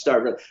you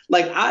start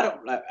like I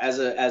don't as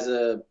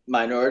a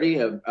minority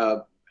of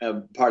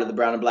part of the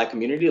brown and black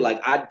community.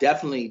 Like I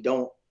definitely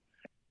don't.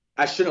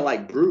 I shouldn't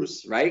like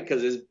Bruce, right?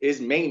 Because his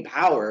main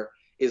power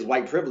is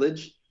white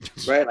privilege,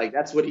 right? Like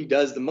that's what he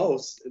does the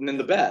most and then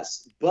the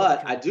best.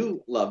 But I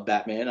do love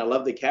Batman. I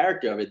love the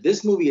character of it.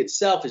 This movie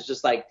itself is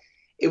just like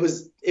it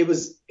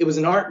was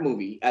an art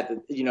movie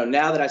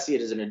now that I see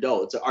it as an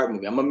adult, it's an art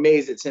movie. I'm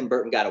amazed that Tim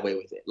Burton got away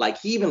with it. Like,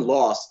 he even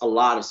lost a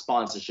lot of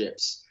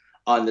sponsorships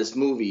on this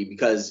movie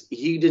because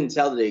he didn't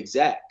tell the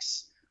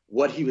execs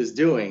what he was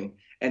doing.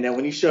 And then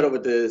when he showed up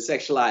with the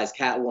sexualized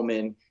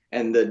Catwoman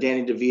and the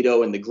Danny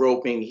DeVito and the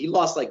groping, he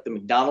lost like the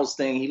McDonald's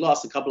thing. He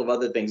lost a couple of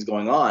other things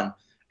going on.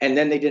 And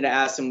then they didn't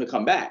ask him to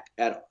come back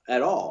at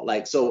all.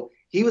 Like, so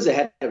he was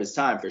ahead of his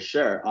time for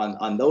sure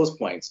on those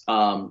points.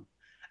 I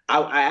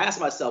asked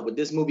myself, would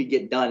this movie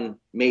get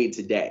made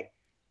today?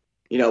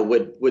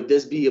 Would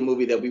this be a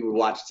movie that we would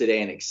watch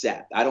today and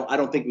accept? I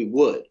don't think we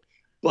would.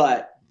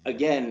 But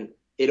again,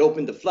 it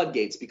opened the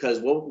floodgates because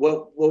what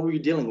were we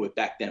dealing with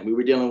back then? We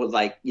were dealing with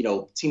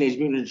Teenage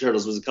Mutant Ninja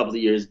Turtles was a couple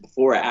of years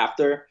before or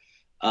after.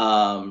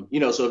 So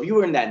if you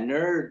were in that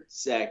nerd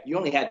sect, you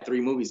only had 3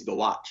 movies to go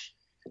watch.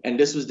 And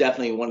this was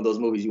definitely one of those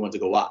movies you want to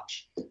go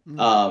watch.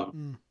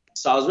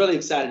 So I was really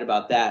excited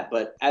about that.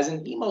 But as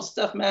an emo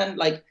stuff, man,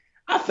 like,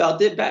 I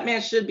felt it.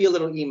 Batman should be a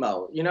little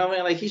emo. You know what I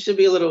mean? Like, he should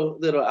be a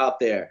little out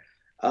there.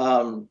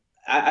 I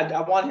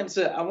want him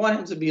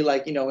to be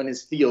like, in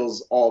his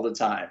feels all the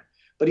time.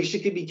 But he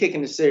should be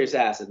kicking his serious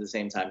ass at the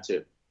same time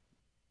too.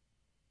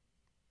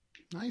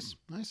 Nice.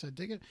 I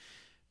dig it.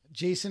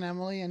 Jason,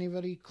 Emily,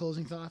 anybody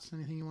closing thoughts?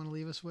 Anything you want to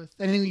leave us with?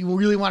 Anything you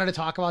really wanted to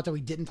talk about that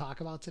we didn't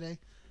talk about today?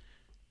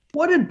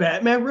 What did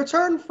Batman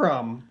return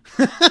from?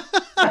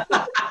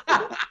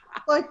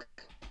 Like,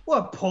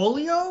 what,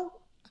 polio?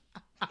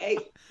 Hey,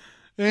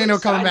 there ain't no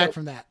coming back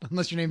from that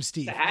unless your name's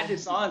Steve. To add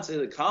this on to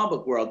the comic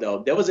book world,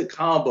 though, there was a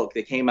comic book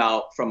that came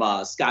out from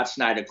Scott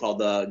Snyder called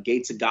The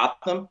Gates of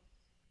Gotham,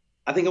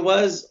 I think it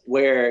was,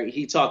 where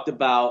he talked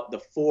about the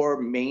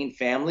 4 main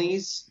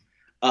families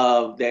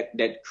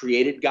that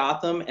created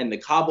Gotham, and the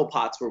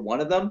Cobblepots were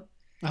one of them.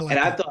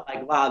 I thought,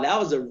 like, wow, that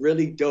was a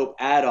really dope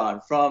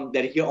add-on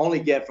that he only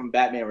get from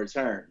Batman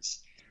Returns.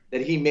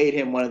 That he made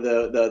him one of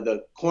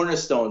the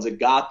cornerstones of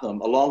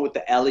Gotham, along with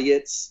the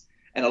Elliots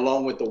and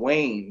along with the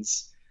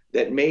Waynes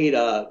that made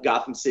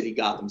Gotham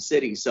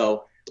City.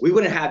 So we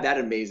wouldn't have that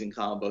amazing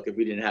comic book if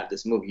we didn't have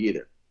this movie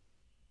either.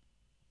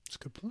 That's a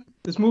good point.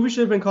 This movie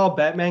should have been called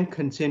Batman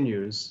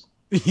Continues.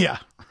 Yeah,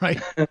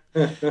 right.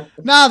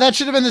 No, that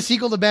should have been the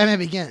sequel to Batman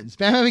Begins.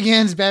 Batman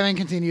Begins, Batman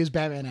Continues,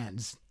 Batman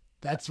Ends.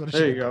 That's what it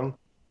should There you be. go.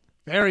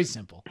 Very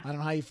simple. I don't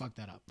know how you fucked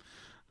that up.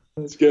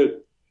 That's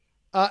good.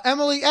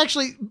 Emily,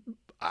 actually,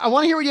 I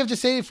want to hear what you have to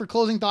say for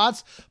closing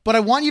thoughts, but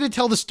I want you to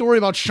tell the story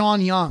about Sean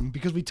Young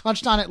because we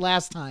touched on it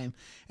last time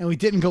and we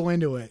didn't go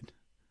into it.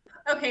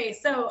 Okay,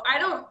 so I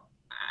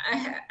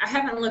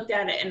haven't looked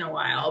at it in a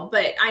while,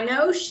 but I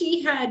know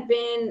she had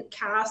been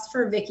cast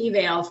for Vicky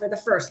Vale for the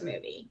first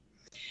movie.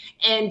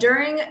 And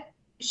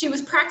she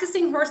was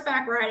practicing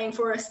horseback riding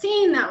for a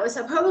scene that was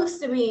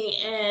supposed to be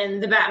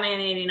in the Batman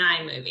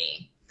 89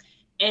 movie.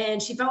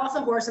 And she fell off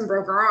the horse and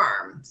broke her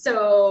arm.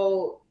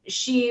 So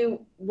she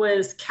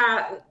was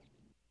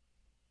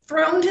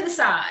thrown to the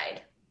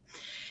side.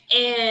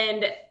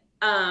 And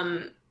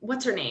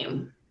what's her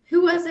name?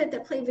 Who was it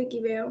that played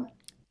Vicky Vale?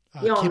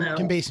 Y'all know.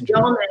 Kim Basinger.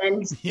 Y'all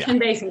know. Yeah. Kim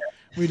Basinger.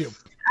 We do.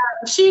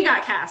 She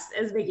got cast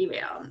as Vicky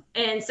Vale.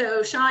 And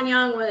so Sean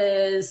Young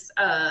was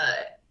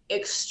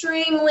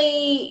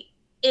extremely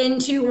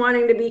into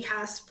wanting to be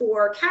cast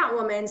for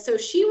Catwoman. So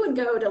she would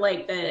go to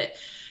like the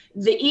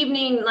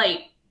evening,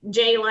 like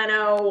Jay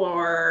Leno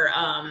or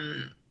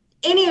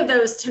any of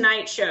those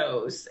Tonight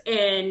shows,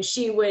 and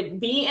she would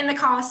be in the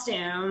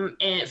costume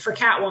for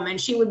Catwoman.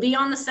 She would be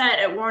on the set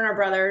at Warner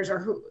Brothers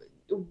or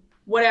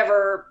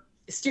whatever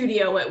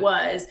studio it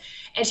was,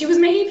 and she was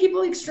making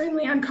people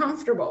extremely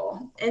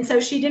uncomfortable, and so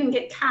she didn't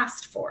get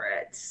cast for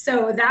it.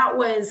 So that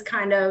was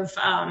kind of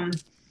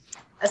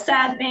a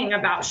sad thing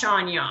about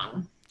Sean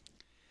Young.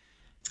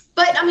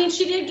 But I mean,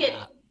 she did get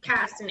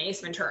cast in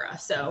Ace Ventura,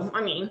 so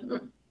I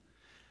mean,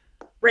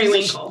 Ray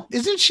Winkle.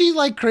 Isn't she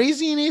like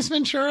crazy in Ace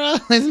Ventura?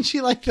 Isn't she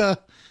like a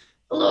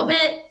little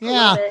bit? Yeah.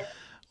 A little bit.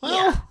 Well,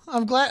 Yeah.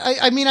 I'm glad.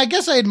 I mean, I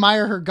guess I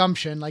admire her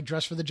gumption, like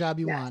dress for the job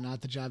you want,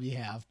 not the job you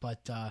have.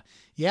 But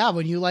yeah,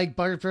 when you like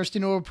burst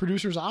into a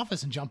producer's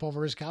office and jump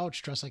over his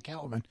couch dressed like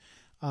Catwoman,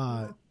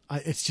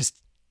 it's just,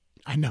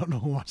 I don't know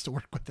who wants to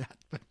work with that.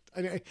 But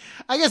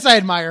I guess I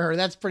admire her.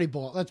 That's pretty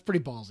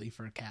ballsy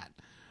for a cat.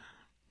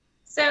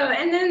 So,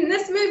 and then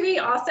this movie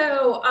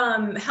also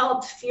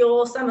helped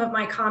fuel some of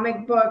my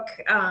comic book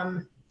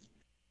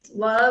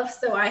love.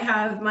 So I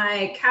have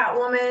my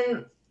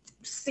Catwoman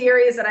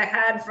series that I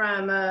had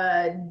from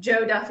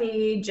Joe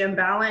Duffy, Jim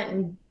Ballant,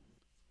 and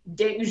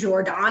Dick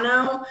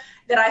Giordano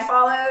that I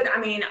followed. I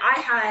mean,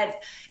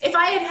 if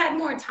I had had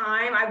more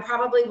time, I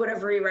probably would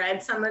have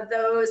reread some of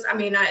those. I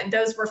mean,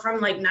 those were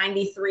from like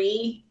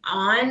 93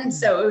 on,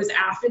 so it was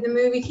after the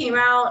movie came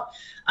out.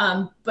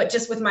 But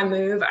just with my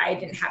move, I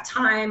didn't have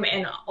time,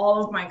 and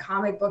all of my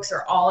comic books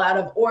are all out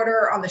of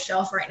order on the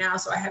shelf right now,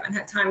 so I haven't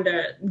had time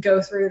to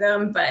go through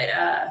them. But,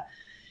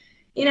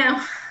 you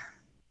know,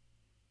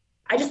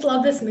 I just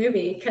love this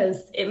movie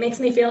because it makes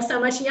me feel so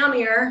much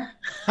yummier.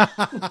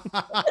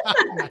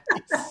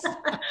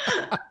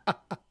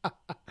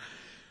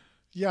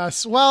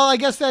 Yes. Well, I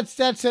guess that's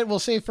it. We'll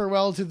say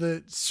farewell to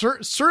the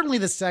certainly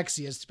the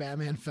sexiest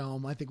Batman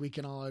film. I think we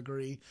can all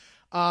agree.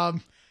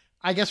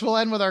 I guess we'll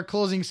end with our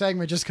closing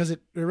segment just because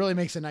it really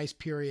makes a nice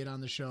period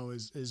on the show.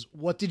 Is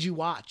what did you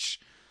watch?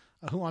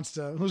 Who's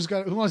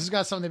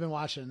got something they've been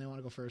watching and they want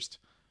to go first?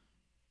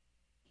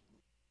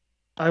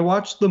 I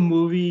watched the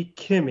movie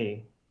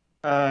Kimi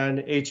on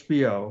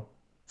HBO.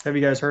 Have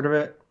you guys heard of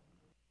it?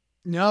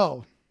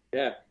 No.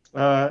 Yeah.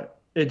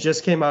 It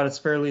just came out. It's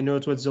fairly new.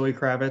 It's with Zoe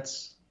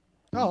Kravitz.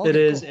 Oh, okay, it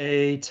is cool.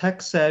 a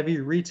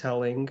tech-savvy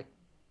retelling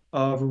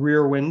of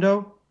Rear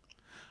Window.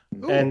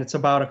 Ooh. And it's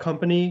about a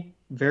company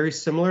very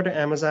similar to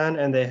Amazon,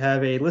 and they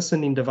have a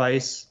listening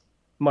device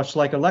much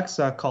like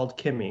Alexa called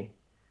Kimi.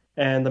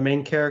 And the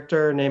main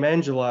character named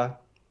Angela,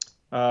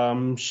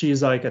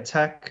 she's like a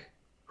tech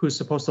who's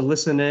supposed to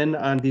listen in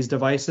on these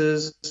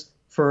devices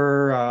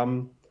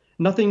for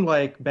nothing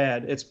like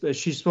bad.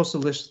 She's supposed to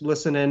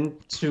listen in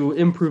to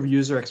improve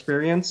user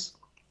experience.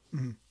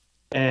 Mm-hmm.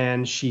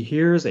 And she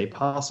hears a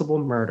possible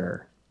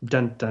murder.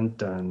 Dun, dun,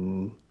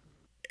 dun.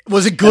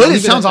 Was it good?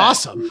 It sounds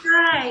awesome.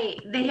 Right.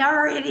 They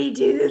already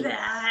do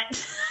that.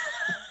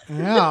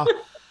 Yeah.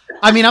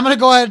 I mean, I'm going to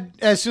go ahead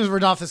as soon as we're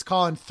done off this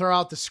call and throw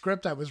out the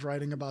script I was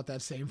writing about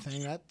that same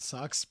thing. That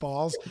sucks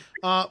balls.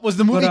 Was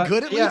the movie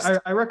good at least? Yeah,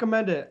 I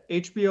recommend it.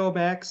 HBO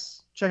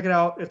Max. Check it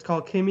out. It's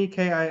called Kimi,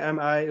 Kimi.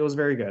 It was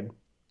very good.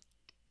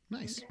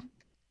 Nice.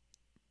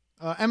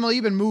 Emily,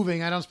 you've been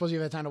moving. I don't suppose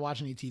you've had time to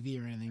watch any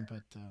TV or anything,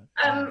 but...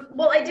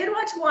 Well, I did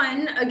watch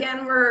one.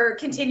 Again, we're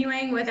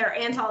continuing with our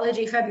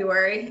anthology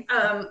February.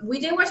 We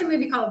did watch a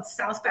movie called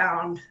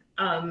Southbound.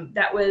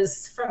 That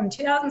was from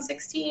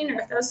 2016 or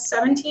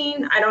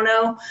 2017. I don't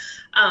know.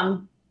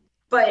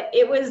 But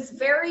it was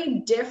very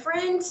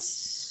different,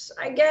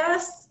 I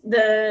guess.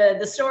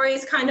 The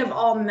stories kind of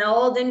all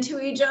meld into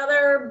each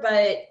other,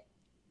 but...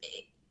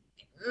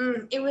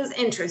 it was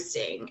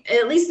interesting.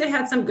 At least it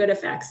had some good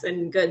effects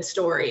and good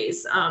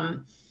stories.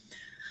 I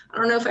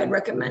don't know if I'd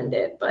recommend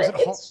it, but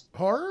it's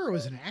horror or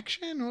was it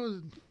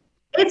action?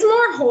 It's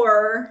more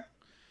horror.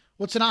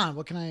 What's it on?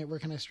 Where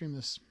can I stream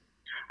this?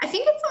 I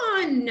think it's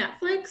on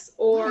Netflix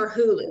or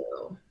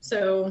Hulu.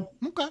 So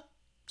okay,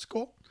 it's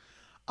cool.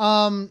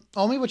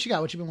 Omi, what you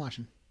got? What you been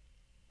watching?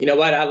 You know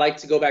what? I like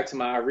to go back to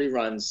my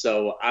reruns.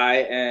 So I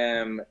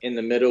am in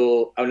the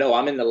middle. Oh no,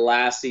 I'm in the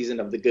last season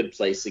of The Good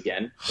Place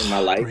again in my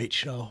life. Great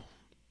show.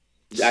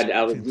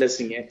 I was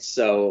missing it.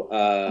 So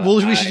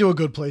we should do a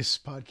Good Place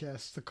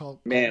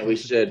podcast. We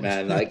should,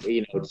 man. Like,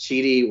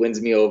 Chidi wins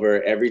me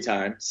over every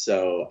time.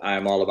 So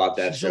I'm all about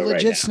that show right now.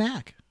 He's a legit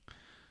snack.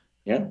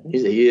 Yeah,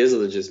 he is a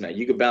legit snack.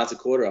 You could bounce a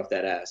quarter off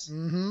that ass.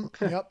 Mm-hmm.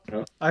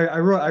 Yep. I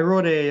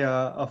wrote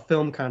a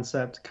film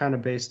concept kind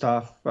of based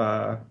off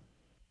The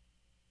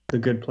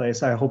Good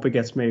Place. I hope it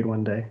gets made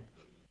one day.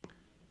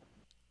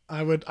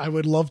 I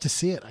would love to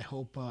see it. I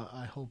hope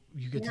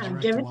you get to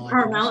direct give it to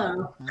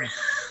Carmelo.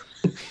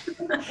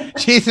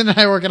 Jason and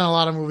I are working on a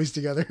lot of movies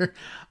together.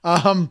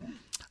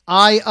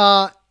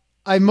 I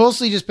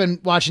mostly just been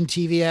watching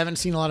TV. I haven't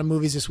seen a lot of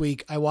movies this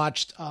week. I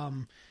watched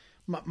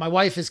my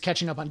wife is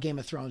catching up on Game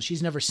of Thrones.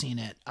 She's never seen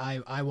it.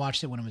 I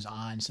watched it when it was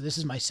on, so this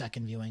is my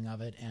second viewing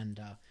of it,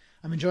 and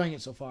I'm enjoying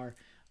it so far.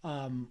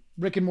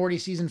 Rick and Morty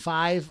season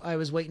 5, I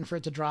was waiting for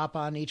it to drop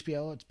on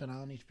HBO. It's been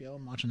on HBO.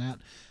 I'm watching that.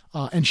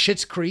 And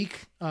Schitt's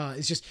Creek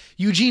is just,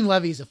 Eugene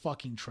Levy's a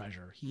fucking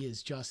treasure. He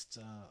is just,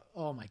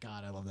 oh my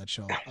God, I love that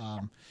show.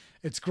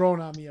 It's grown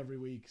on me every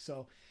week.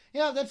 So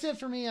yeah, that's it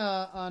for me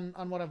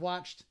on what I've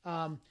watched.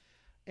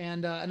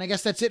 And I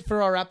guess that's it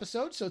for our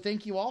episode. So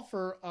thank you all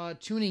for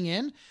tuning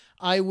in.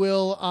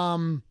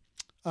 We'll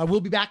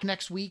be back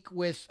next week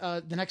with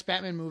the next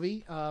Batman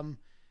movie. I'm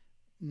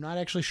not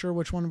actually sure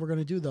which one we're going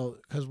to do, though,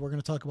 because we're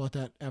going to talk about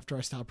that after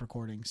I stop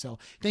recording. So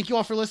thank you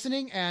all for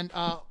listening, and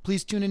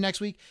please tune in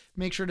next week.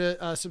 Make sure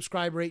to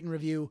subscribe, rate, and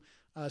review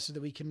so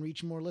that we can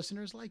reach more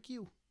listeners like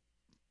you.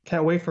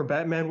 Can't wait for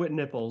Batman with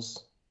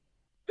nipples.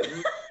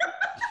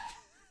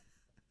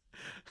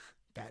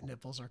 Bat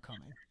nipples are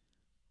coming.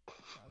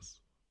 Yes.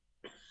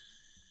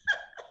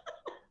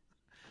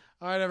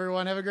 All right,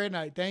 everyone. Have a great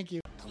night. Thank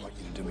you. I want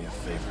you to do me a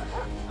favor.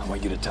 I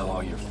want you to tell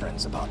all your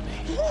friends about me.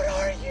 What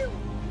are you?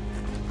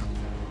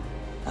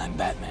 I'm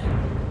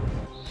Batman.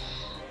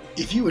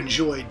 If you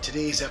enjoyed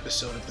today's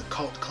episode of the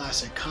Cult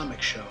Classic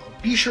Comic Show,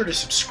 be sure to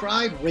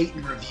subscribe, rate,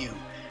 and review.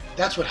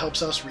 That's what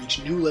helps us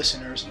reach new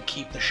listeners and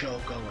keep the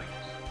show going.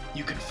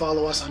 You can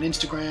follow us on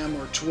Instagram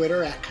or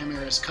Twitter at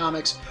Chimeras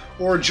Comics,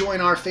 or join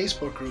our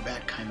Facebook group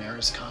at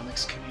Chimeras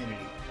Comics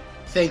Community.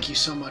 Thank you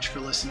so much for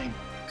listening,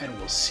 and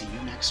we'll see you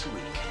next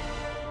week.